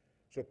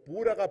 So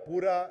पूरा का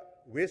पूरा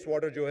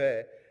wastewater जो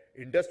है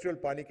industrial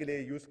पानी के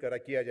लिए use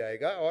किया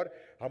जाएगा, और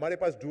हमारे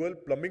पास dual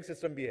plumbing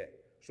system भी है.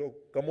 So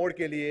commode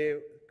के लिए,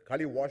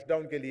 खाली wash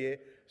down के लिए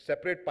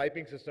separate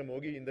piping system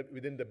होगी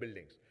within the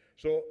buildings.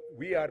 So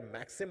we are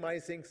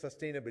maximizing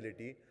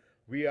sustainability.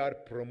 We are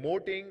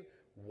promoting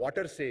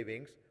water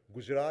savings.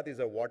 Gujarat is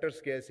a water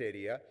scarce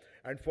area.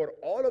 And for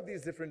all of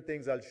these different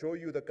things, I'll show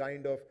you the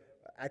kind of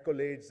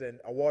accolades and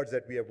awards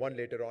that we have won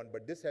later on.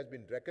 But this has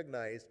been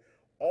recognized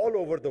all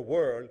over the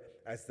world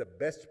as the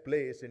best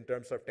place in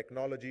terms of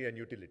technology and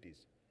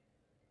utilities.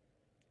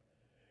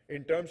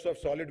 In terms of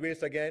solid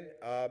waste, again,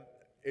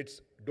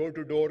 It's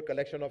door-to-door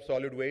collection of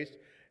solid waste.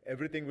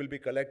 Everything will be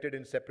collected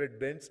in separate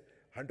bins,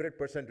 100%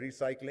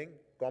 recycling,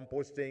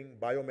 composting,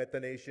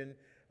 biomethanation,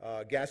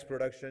 gas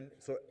production.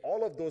 So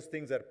all of those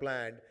things are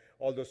planned.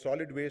 Although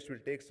solid waste will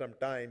take some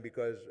time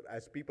because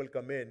as people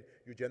come in,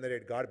 you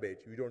generate garbage.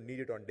 You don't need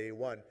it on day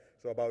one.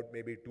 So about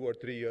maybe 2 or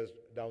 3 years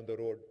down the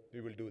road, we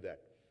will do that.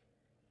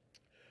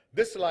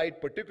 This slide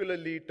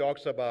particularly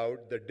talks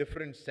about the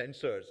different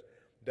sensors.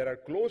 There are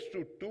close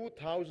to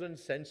 2,000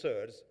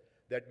 sensors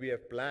that we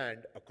have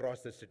planned across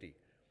the city.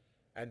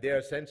 And they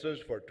are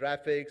sensors for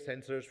traffic,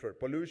 sensors for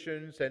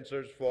pollution,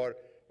 sensors for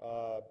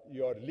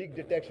your leak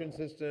detection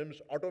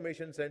systems,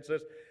 automation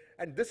sensors.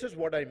 And this is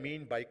what I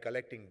mean by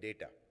collecting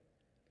data.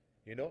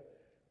 You know,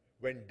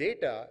 when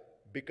data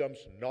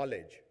becomes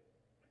knowledge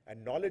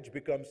and knowledge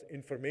becomes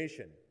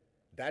information,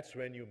 that's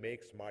when you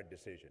make smart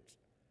decisions.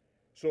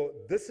 So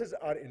this is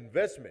our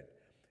investment.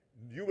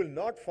 You will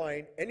not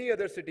find any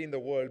other city in the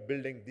world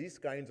building these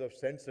kinds of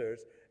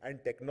sensors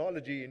and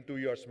technology into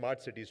your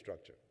smart city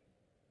structure.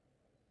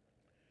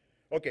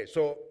 Okay,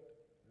 so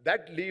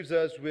that leaves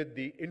us with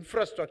the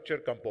infrastructure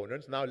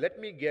components. Now let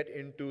me get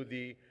into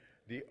the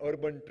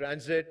urban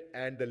transit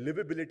and the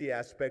livability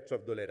aspects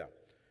of Dholera.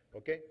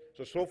 Okay,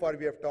 so far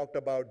we have talked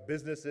about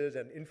businesses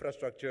and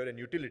infrastructure and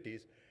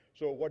utilities.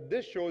 So what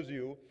this shows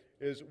you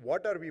is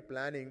what are we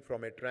planning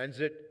from a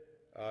transit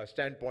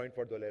standpoint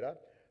for Dholera.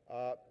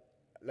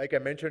 Like I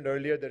mentioned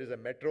earlier, there is a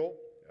metro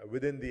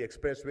within the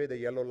expressway. The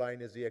yellow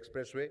line is the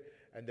expressway,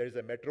 and there is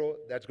a metro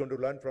that's going to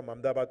run from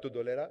Ahmedabad to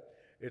Dholera.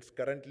 It's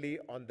currently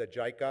on the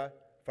JICA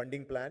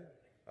funding plan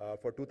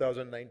for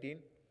 2019.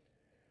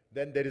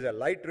 Then there is a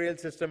light rail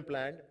system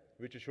planned,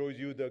 which shows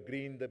you the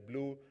green, the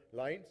blue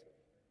lines.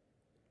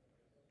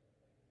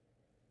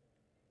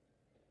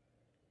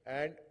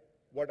 And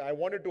what I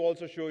wanted to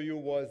also show you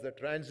was the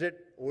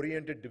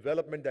transit-oriented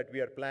development that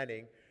we are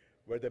planning,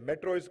 where the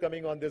metro is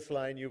coming on this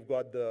line. You've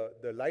got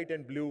the light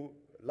and blue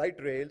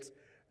light rails,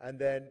 and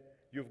then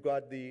you've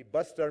got the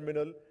bus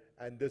terminal,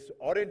 and this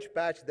orange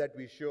patch that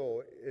we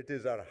show, it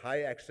is our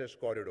high access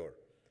corridor.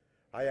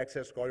 High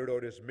access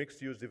corridor is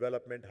mixed use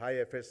development, high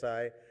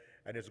FSI,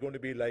 and it's going to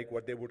be like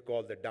what they would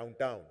call the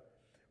downtown.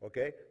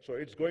 Okay, so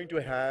it's going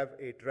to have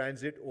a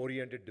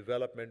transit-oriented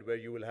development where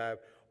you will have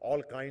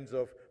all kinds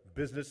of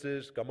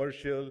businesses,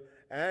 commercial,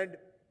 and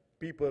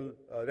people,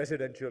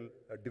 residential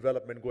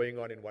development going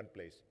on in one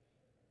place.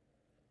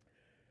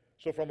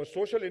 So from a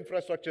social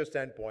infrastructure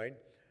standpoint,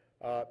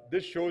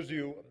 this shows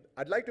you,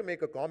 I'd like to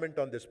make a comment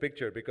on this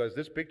picture because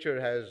this picture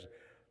has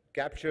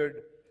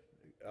captured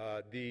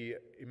the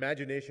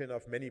imagination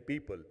of many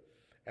people.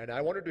 And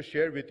I wanted to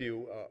share with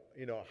you,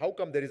 how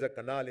come there is a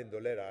canal in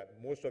Dholera?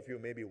 Most of you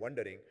may be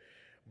wondering,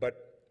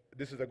 but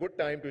this is a good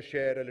time to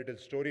share a little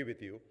story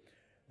with you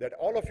that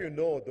all of you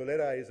know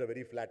Dholera is a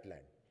very flat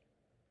land.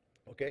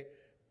 Okay?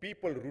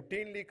 People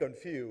routinely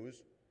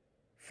confuse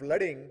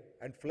flooding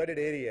and flooded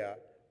area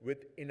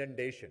with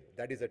inundation.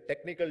 That is a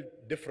technical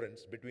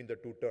difference between the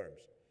two terms.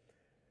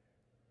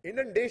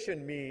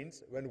 Inundation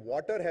means when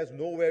water has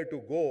nowhere to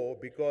go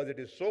because it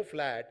is so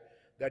flat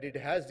that it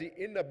has the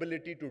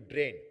inability to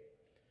drain.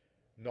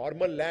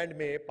 Normal land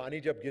में पानी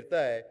जब गिरता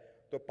है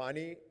तो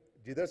पानी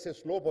जिधर से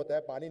slope होता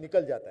है पानी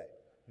निकल जाता है,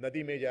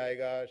 नदी में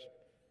जाएगा,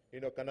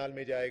 कनाल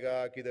में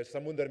जाएगा, किधर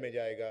समुद्र में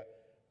जाएगा,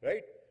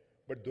 राइट?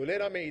 बट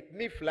धुलेरा में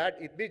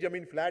इतनी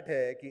जमीन फ्लैट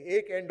है कि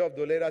एक एंड ऑफ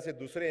धुलेरा से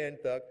दूसरे एंड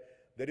तक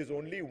there is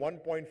only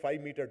 1.5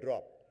 metre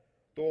drop.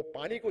 तो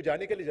पानी को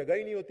जाने के लिए जगह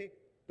ही नहीं होती.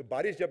 तो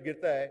बारिश जब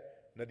गिरता है,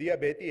 नदियां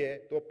बहती है,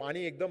 तो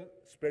पानी एकदम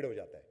स्प्रेड हो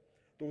जाता है.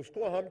 तो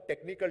उसको हम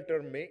टेक्निकल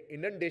टर्म में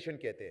इनंडेशन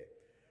कहते हैं.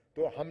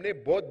 तो हमने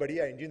बहुत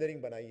बढ़िया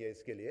इंजीनियरिंग बनाई है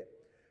इसके लिए.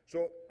 सो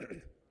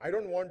I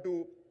don't want to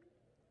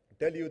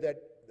tell you that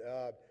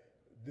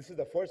this is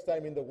the first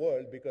time in the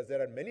world because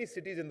there are many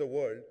cities in the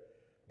world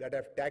that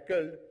have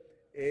tackled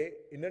a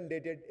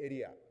inundated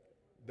area.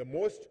 The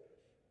most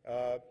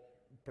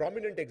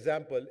prominent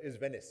example is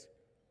Venice.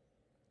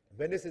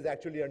 Venice is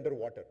actually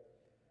underwater.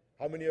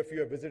 How many of you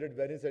have visited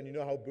Venice and you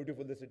know how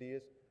beautiful the city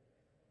is?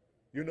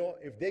 You know,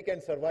 if they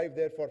can survive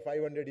there for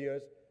 500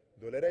 years,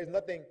 Dholera is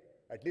nothing.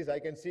 At least I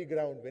can see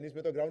ground. Venice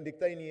mein to ground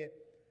dikhta hi nahi hai,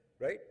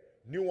 right?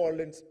 New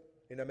Orleans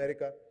in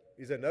America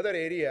is another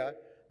area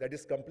that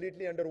is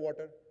completely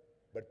underwater,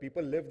 but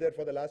people live there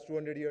for the last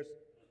 200 years.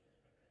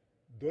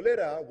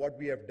 Dholera, what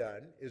we have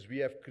done is we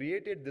have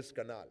created this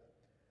canal.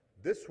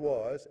 This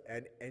was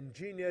an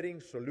engineering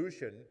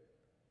solution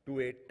to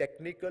a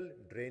technical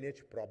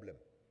drainage problem.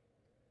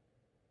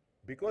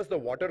 Because the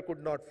water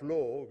could not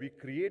flow, we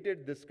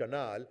created this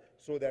canal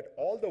so that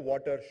all the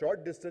water,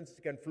 short distance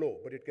can flow,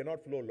 but it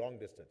cannot flow long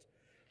distance.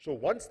 So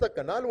once the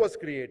canal was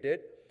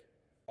created,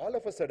 all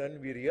of a sudden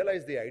we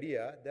realized the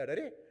idea that,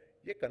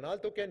 ye canal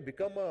to can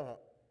become a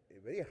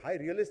very high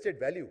real estate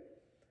value.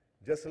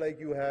 Just like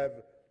you have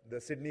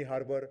the Sydney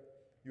Harbour,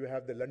 you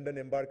have the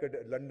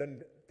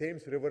London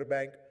Thames River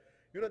bank.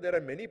 You know, there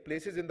are many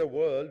places in the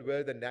world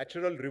where the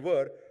natural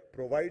river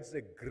provides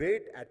a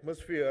great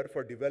atmosphere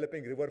for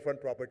developing riverfront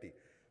property.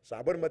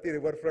 Sabarmati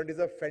riverfront is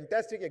a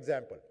fantastic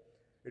example.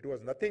 It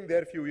was nothing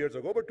there a few years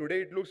ago, but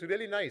today it looks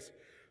really nice.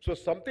 So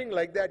something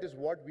like that is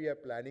what we are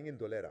planning in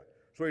Dholera.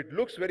 So it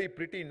looks very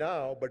pretty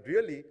now, but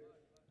really,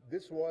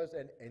 this was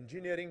an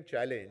engineering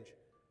challenge,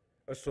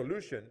 a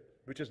solution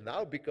which has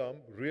now become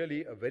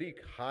really a very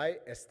high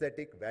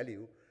aesthetic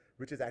value,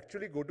 which is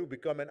actually going to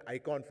become an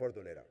icon for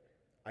Dholera,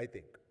 I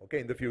think, okay,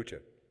 in the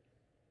future.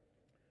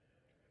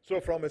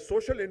 So from a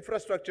social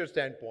infrastructure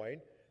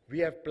standpoint, we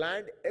have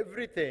planned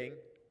everything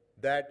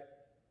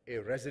that a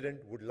resident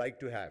would like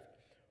to have.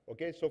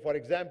 Okay, so for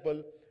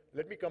example,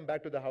 let me come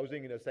back to the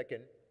housing in a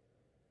second.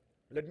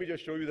 Let me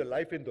just show you the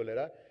life in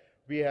Dholera.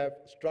 We have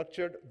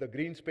structured the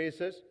green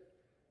spaces.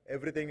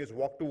 Everything is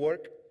walk to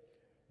work.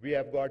 We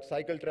have got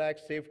cycle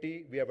tracks,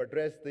 safety. We have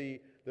addressed the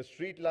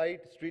street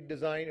light, street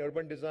design,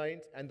 urban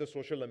designs, and the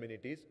social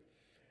amenities.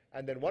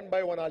 And then one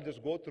by one, I'll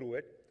just go through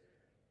it.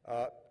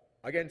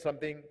 Again,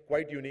 something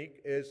quite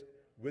unique is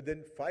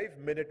within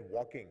 5-minute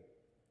walking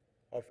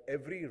of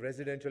every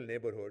residential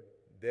neighborhood,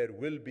 there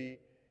will be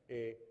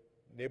a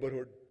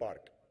neighborhood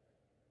park,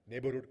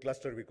 neighborhood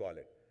cluster we call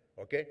it,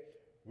 okay?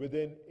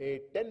 Within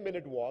a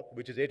 10-minute walk,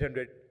 which is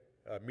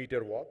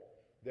 800-meter walk,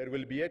 there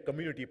will be a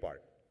community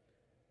park.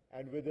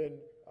 And within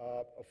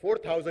a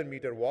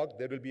 4,000-meter walk,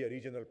 there will be a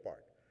regional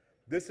park.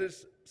 This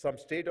is some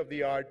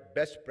state-of-the-art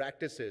best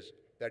practices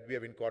that we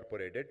have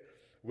incorporated,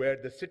 where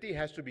the city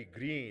has to be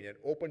green and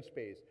open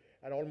space,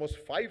 and almost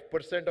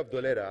 5% of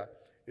Dholera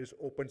is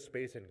open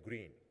space and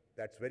green.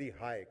 That's very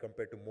high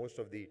compared to most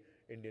of the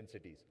Indian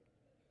cities.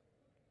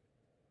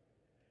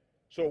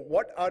 So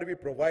what are we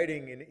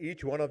providing in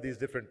each one of these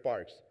different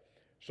parks?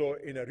 So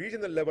in a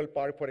regional level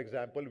park, for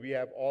example, we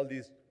have all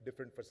these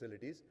different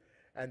facilities,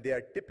 and they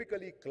are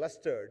typically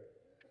clustered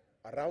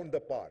around the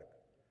park.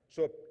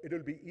 So it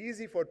will be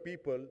easy for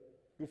people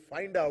to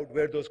find out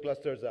where those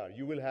clusters are.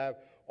 You will have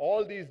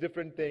all these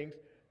different things.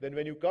 Then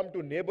when you come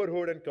to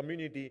neighborhood and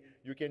community,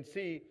 you can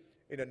see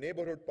in a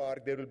neighborhood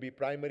park, there will be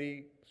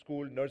primary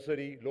school,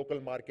 nursery, local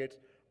markets.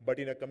 But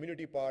in a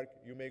community park,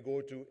 you may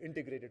go to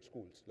integrated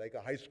schools, like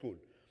a high school.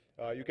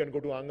 You can go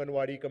to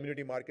Anganwadi,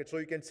 community market. So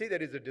you can see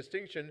there is a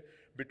distinction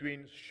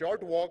between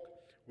short walk,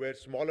 where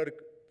smaller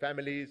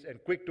families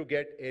and quick to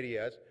get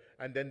areas,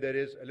 and then there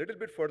is a little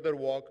bit further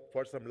walk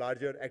for some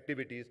larger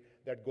activities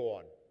that go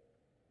on.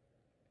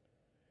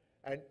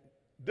 And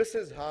this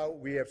is how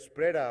we have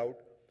spread out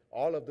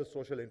all of the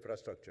social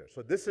infrastructure.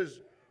 So this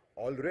is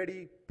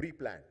already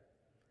pre-planned.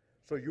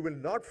 So you will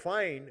not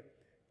find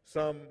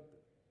some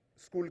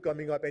school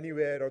coming up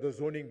anywhere or the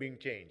zoning being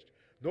changed.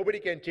 Nobody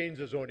can change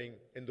the zoning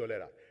in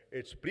Dholera.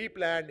 It's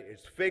pre-planned,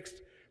 it's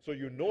fixed, so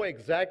you know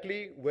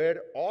exactly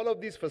where all of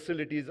these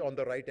facilities on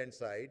the right-hand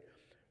side,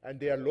 and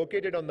they are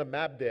located on the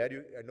map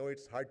there. I know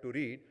it's hard to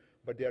read,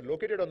 but they are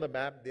located on the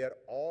map. They are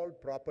all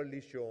properly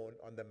shown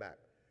on the map.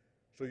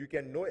 So you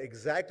can know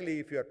exactly,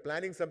 if you are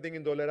planning something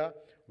in Dholera,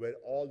 where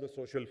all the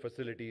social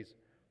facilities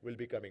will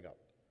be coming up.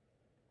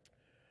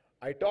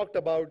 I talked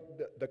about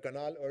the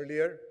canal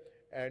earlier,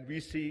 and we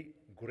see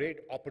great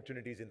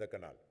opportunities in the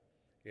canal.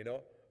 You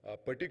know,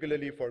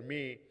 particularly for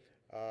me,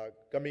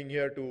 coming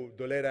here to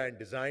Dholera and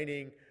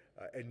designing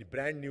a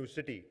brand new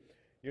city.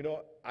 You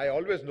know, I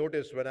always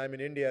notice when I'm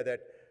in India that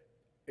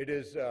it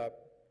is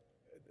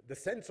the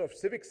sense of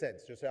civic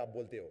sense, jo se aap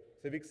bolte ho,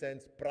 civic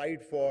sense,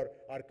 pride for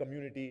our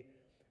community,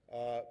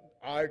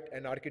 art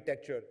and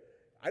architecture.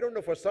 I don't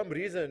know, for some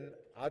reason,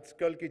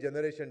 aajkal ki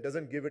generation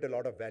doesn't give it a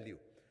lot of value.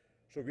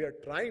 So we are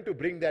trying to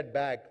bring that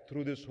back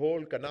through this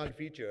whole canal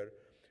feature,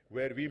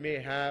 where we may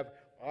have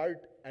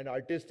art and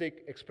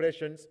artistic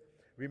expressions.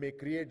 We may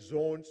create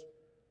zones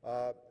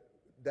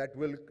that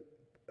will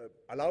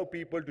allow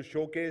people to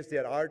showcase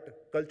their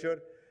art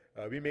culture.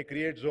 We may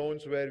create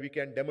zones where we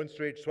can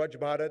demonstrate Swachh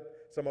Bharat,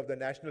 some of the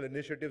national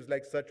initiatives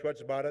like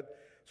Swachh Bharat.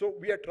 So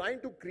we are trying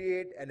to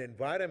create an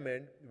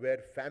environment where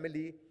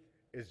family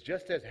is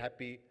just as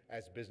happy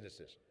as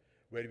businesses,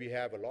 where we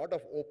have a lot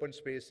of open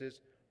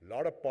spaces, a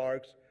lot of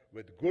parks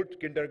with good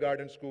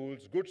kindergarten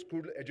schools, good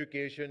school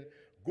education,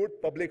 good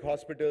public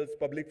hospitals,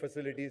 public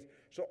facilities.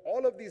 So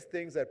all of these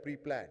things are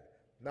pre-planned.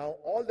 Now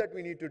all that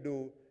we need to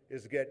do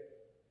is get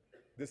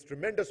this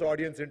tremendous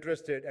audience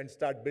interested and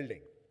start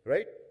building,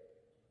 right?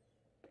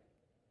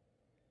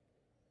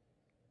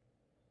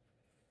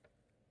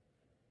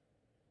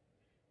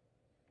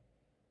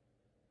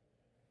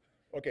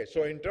 Okay,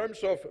 so in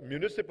terms of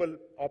municipal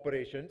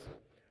operations,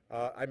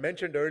 I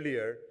mentioned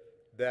earlier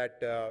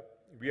that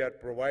we are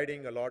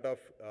providing a lot of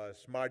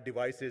smart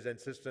devices and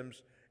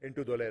systems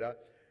into Dholera.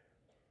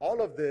 All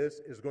of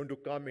this is going to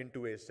come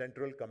into a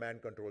central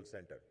command control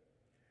center.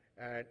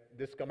 And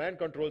this command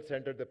control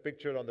center, the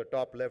picture on the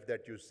top left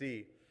that you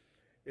see,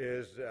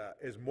 is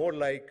more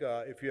like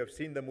if you have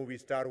seen the movie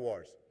Star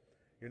Wars.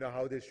 You know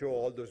how they show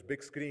all those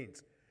big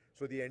screens.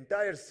 So the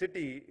entire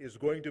city is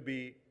going to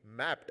be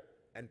mapped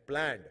and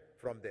planned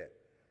from there.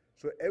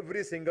 So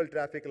every single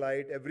traffic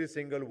light, every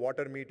single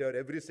water meter,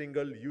 every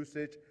single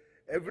usage,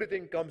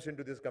 everything comes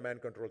into this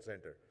command control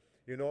center.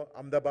 You know,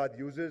 Ahmedabad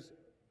uses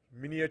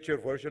miniature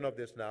version of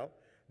this now.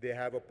 They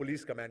have a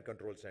police command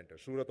control center.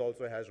 Surat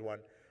also has one.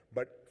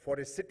 But for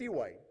a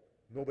citywide,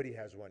 nobody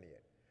has one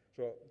yet.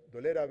 So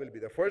Dholera will be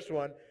the first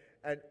one.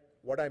 And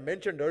what I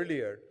mentioned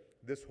earlier,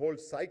 this whole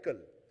cycle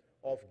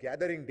of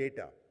gathering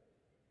data,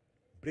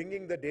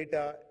 bringing the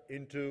data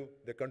into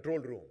the control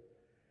room,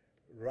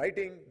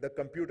 writing the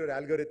computer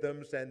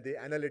algorithms and the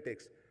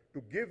analytics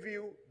to give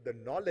you the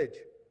knowledge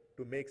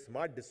to make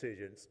smart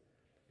decisions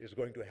is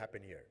going to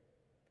happen here.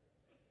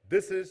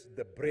 This is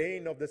the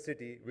brain of the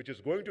city, which is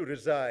going to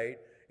reside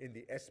in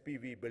the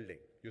SPV building.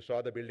 You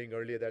saw the building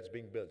earlier that's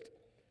being built.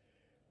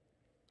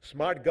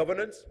 Smart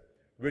governance,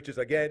 which is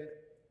again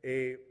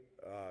a,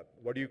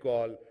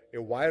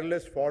 a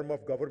wireless form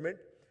of government.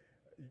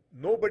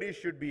 Nobody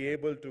should be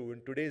able to,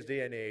 in today's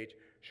day and age,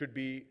 should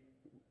be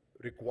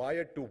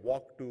required to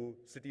walk to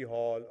City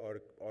Hall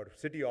or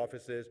city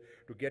offices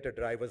to get a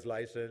driver's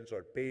license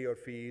or pay your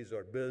fees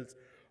or bills.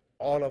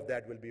 All of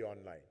that will be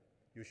online.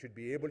 You should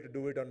be able to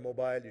do it on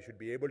mobile. You should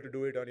be able to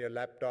do it on your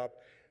laptop.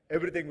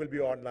 Everything will be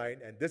online,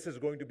 and this is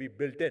going to be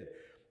built in.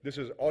 This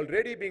is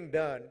already being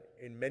done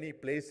in many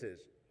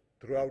places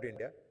throughout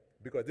India,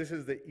 because this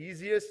is the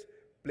easiest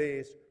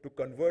place to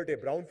convert a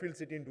brownfield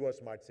city into a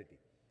smart city.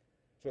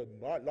 So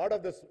a lot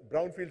of the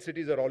brownfield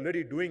cities are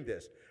already doing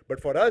this. But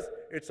for us,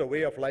 it's a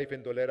way of life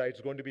in Dholera.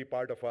 It's going to be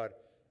part of our...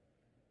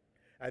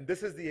 And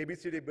this is the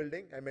ABCD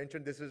building. I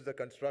mentioned this is the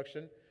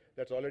construction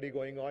that's already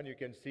going on. You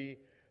can see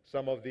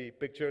some of the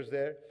pictures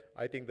there.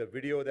 I think the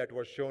video that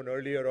was shown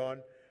earlier on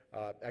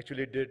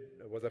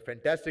was a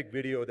fantastic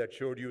video that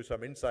showed you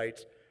some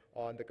insights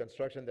on the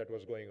construction that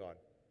was going on.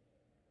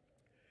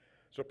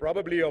 So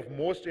probably of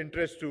most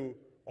interest to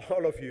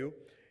all of you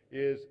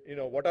is,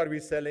 what are we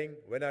selling,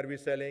 when are we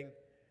selling,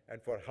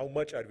 and for how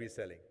much are we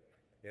selling?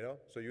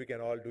 So you can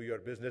all do your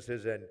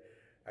businesses, and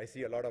I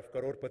see a lot of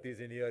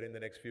crorepattis in here in the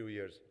next few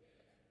years.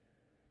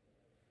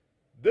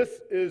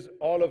 This is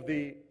all of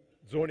the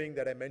zoning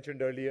that I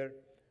mentioned earlier.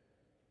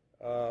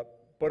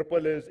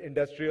 Purple is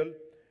industrial.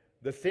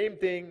 The same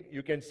thing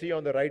you can see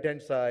on the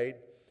right-hand side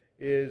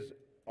is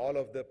all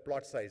of the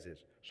plot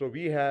sizes. So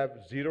we have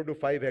 0 to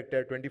 5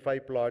 hectare,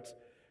 25 plots,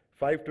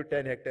 5 to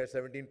 10 hectares,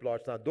 17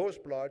 plots. Now those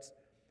plots,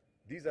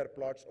 these are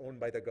plots owned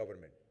by the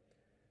government.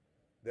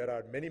 There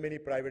are many, many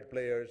private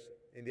players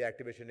in the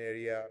activation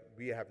area.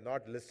 We have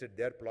not listed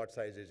their plot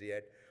sizes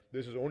yet.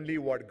 This is only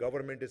what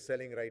government is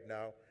selling right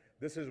now.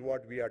 This is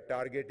what we are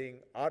targeting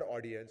our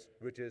audience,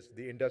 which is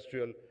the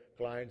industrial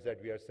clients that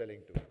we are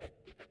selling to.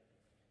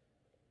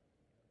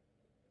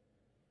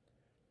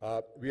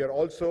 We are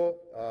also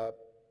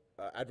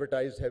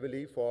advertised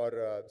heavily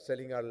for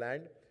selling our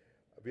land.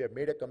 We have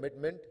made a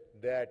commitment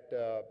that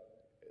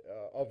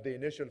of the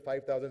initial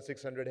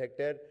 5,600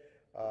 hectare,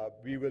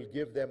 we will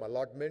give them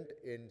allotment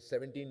in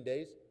 17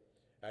 days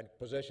and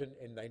possession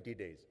in 90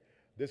 days.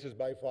 This is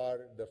by far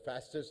the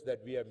fastest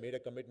that we have made a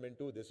commitment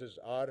to. This is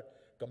our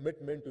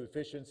commitment to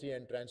efficiency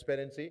and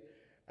transparency,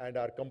 and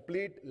our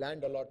complete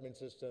land allotment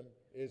system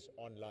is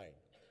online.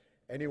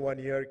 Anyone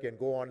here can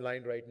go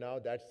online right now.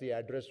 That's the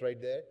address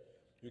right there.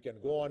 You can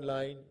go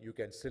online, you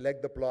can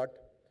select the plot,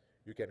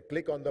 you can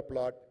click on the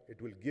plot.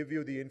 It will give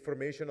you the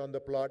information on the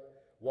plot,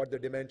 what the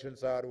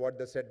dimensions are, what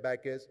the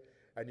setback is,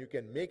 and you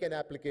can make an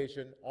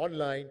application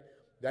online.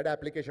 That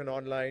application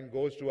online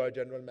goes to our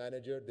general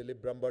manager,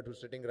 Dilip Brahmbhatt,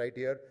 who's sitting right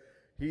here.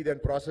 He then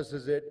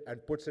processes it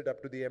and puts it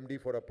up to the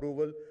MD for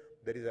approval.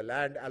 There is a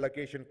land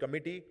allocation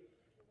committee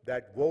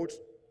that votes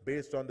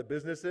based on the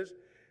businesses.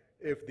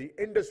 If the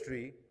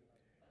industry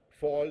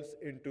falls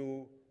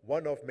into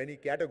one of many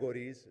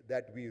categories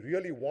that we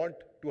really want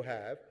to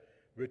have,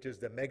 which is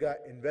the mega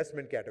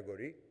investment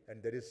category,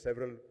 and there is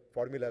several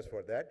formulas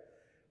for that,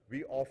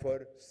 we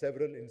offer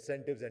several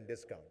incentives and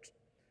discounts.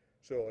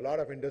 So a lot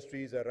of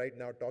industries are right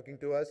now talking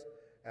to us,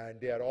 and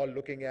they are all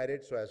looking at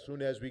it. So as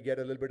soon as we get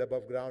a little bit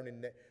above ground,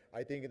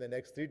 I think in the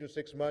next 3 to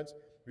 6 months,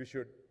 we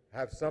should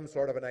have some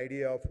sort of an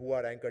idea of who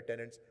our anchor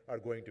tenants are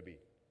going to be.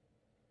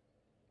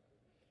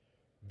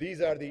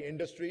 These are the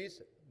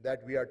industries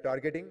that we are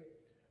targeting.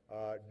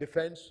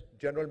 Defense,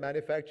 general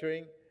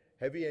manufacturing,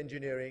 heavy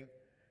engineering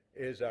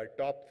is our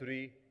top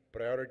 3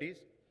 priorities,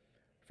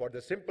 for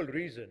the simple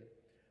reason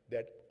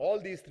that all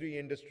these 3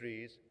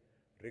 industries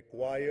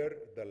require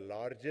the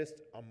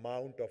largest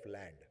amount of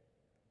land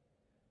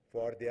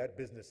for their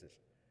businesses.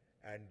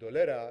 And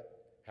Dholera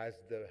has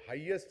the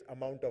highest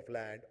amount of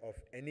land of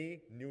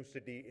any new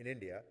city in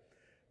India.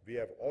 We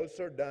have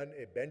also done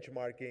a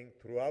benchmarking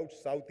throughout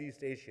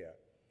Southeast Asia,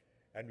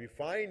 and we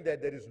find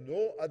that there is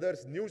no other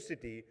new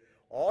city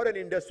or an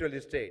industrial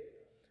estate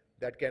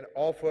that can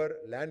offer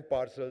land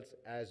parcels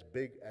as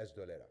big as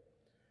Dholera.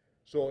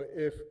 So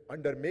if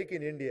under Make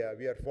in India,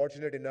 we are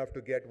fortunate enough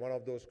to get one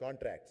of those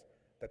contracts,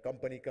 the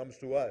company comes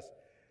to us,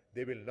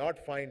 they will not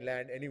find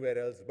land anywhere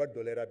else but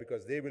Dholera,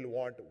 because they will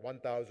want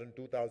 1,000,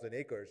 2,000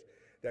 acres,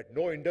 that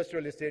no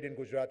industrial estate in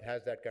Gujarat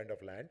has that kind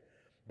of land,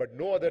 but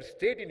no other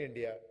state in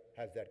India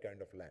has that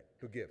kind of land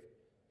to give.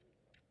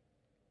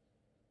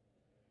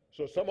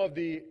 So some of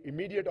the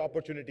immediate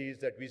opportunities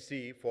that we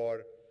see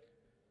for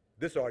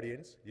this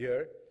audience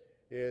here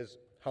is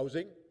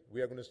housing.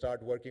 We are going to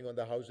start working on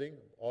the housing,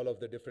 all of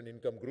the different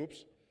income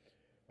groups.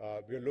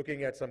 We are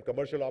looking at some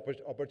commercial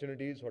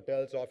opportunities,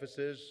 hotels,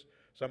 offices,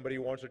 somebody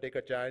who wants to take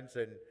a chance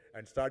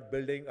and start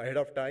building ahead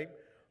of time.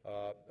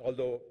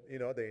 Although,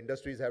 the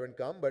industries haven't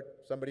come,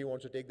 but somebody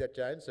wants to take that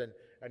chance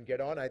and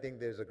get on. I think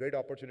there's a great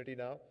opportunity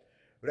now.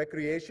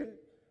 Recreation,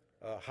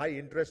 high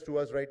interest to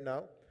us right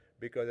now,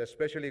 because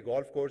especially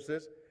golf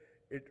courses,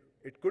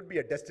 it could be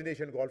a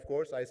destination golf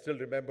course. I still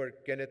remember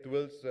Kenneth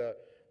Wills,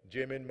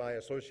 Jamin, my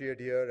associate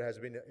here, has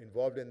been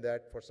involved in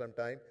that for some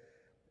time.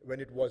 When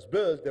it was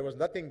built, there was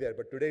nothing there,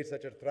 but today it's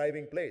such a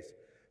thriving place.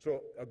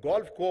 So a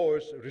golf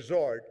course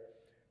resort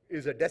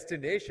is a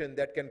destination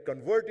that can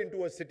convert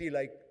into a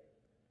city-like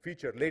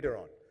feature later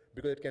on,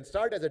 because it can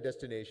start as a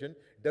destination,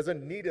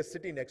 doesn't need a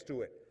city next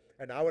to it.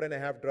 An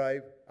hour-and-a-half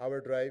drive, hour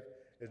drive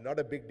is not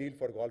a big deal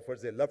for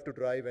golfers. They love to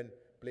drive and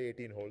play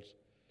 18 holes.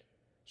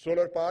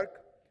 Solar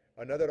park,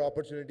 another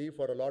opportunity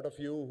for a lot of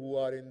you who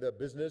are in the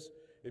business.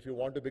 If you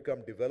want to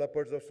become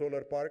developers of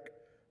solar park,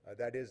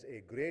 that is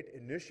a great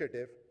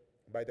initiative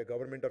by the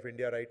government of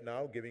India right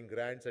now, giving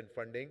grants and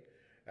funding,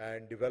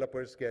 and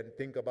developers can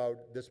think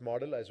about this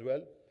model as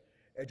well.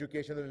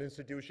 Educational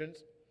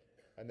institutions,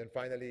 and then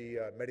finally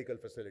medical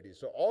facilities.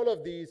 So all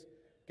of these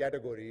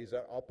categories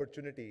are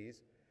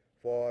opportunities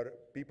for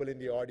people in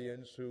the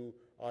audience who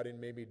are in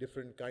maybe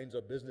different kinds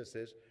of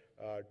businesses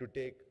to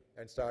take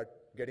and start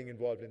getting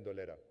involved in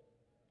Dholera.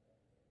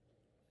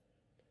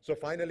 So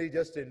finally,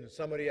 just in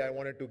summary, I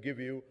wanted to give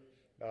you,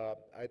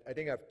 I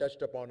think I've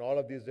touched upon all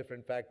of these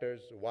different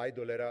factors. Why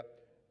Dholera?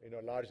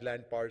 Large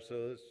land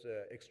parcels,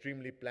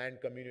 extremely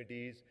planned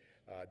communities,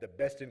 the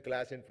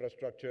best-in-class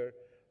infrastructure,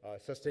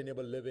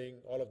 sustainable living,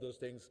 all of those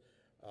things.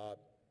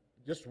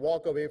 Just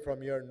walk away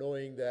from here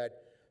knowing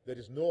that there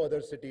is no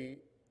other city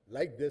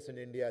like this in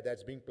India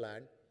that's being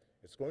planned.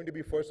 It's going to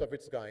be first of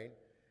its kind,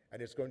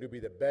 and it's going to be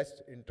the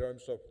best in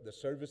terms of the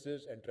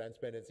services and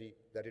transparency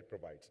that it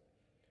provides.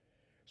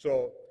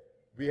 So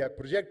we have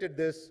projected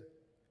this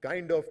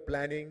kind of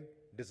planning,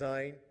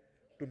 design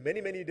to many,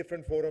 many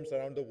different forums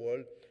around the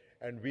world,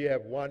 and we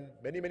have won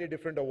many, many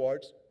different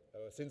awards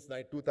since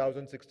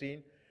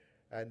 2016.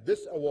 And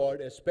this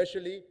award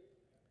especially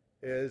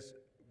is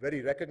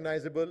very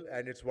recognizable,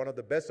 and it's one of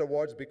the best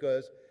awards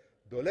because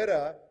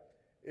Dholera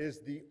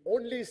is the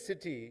only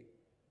city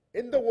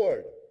in the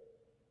world,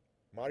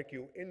 mark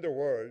you, in the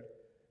world,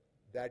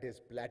 that is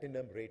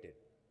platinum rated.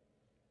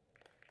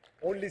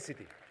 Only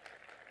city.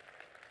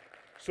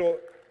 So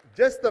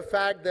just the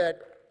fact that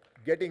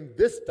getting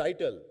this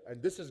title,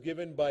 and this is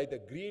given by the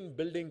Green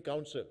Building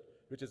Council,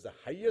 which is the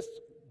highest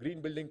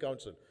green building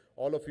council.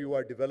 All of you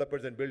are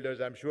developers and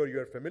builders. I'm sure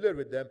you're familiar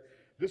with them.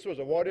 This was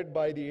awarded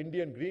by the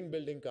Indian Green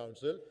Building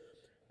Council.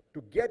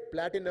 To get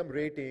platinum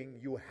rating,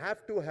 you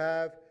have to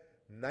have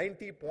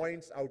 90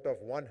 points out of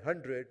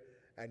 100,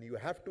 and you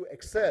have to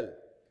excel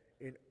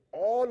in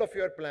all of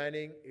your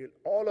planning, in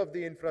all of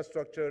the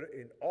infrastructure,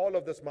 in all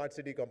of the smart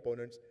city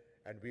components,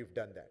 and we've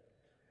done that.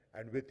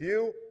 And with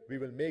you, we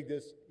will make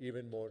this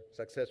even more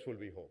successful,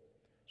 we hope.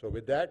 So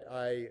with that,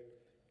 I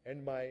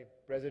end my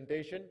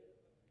presentation.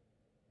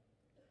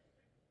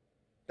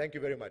 Thank you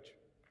very much.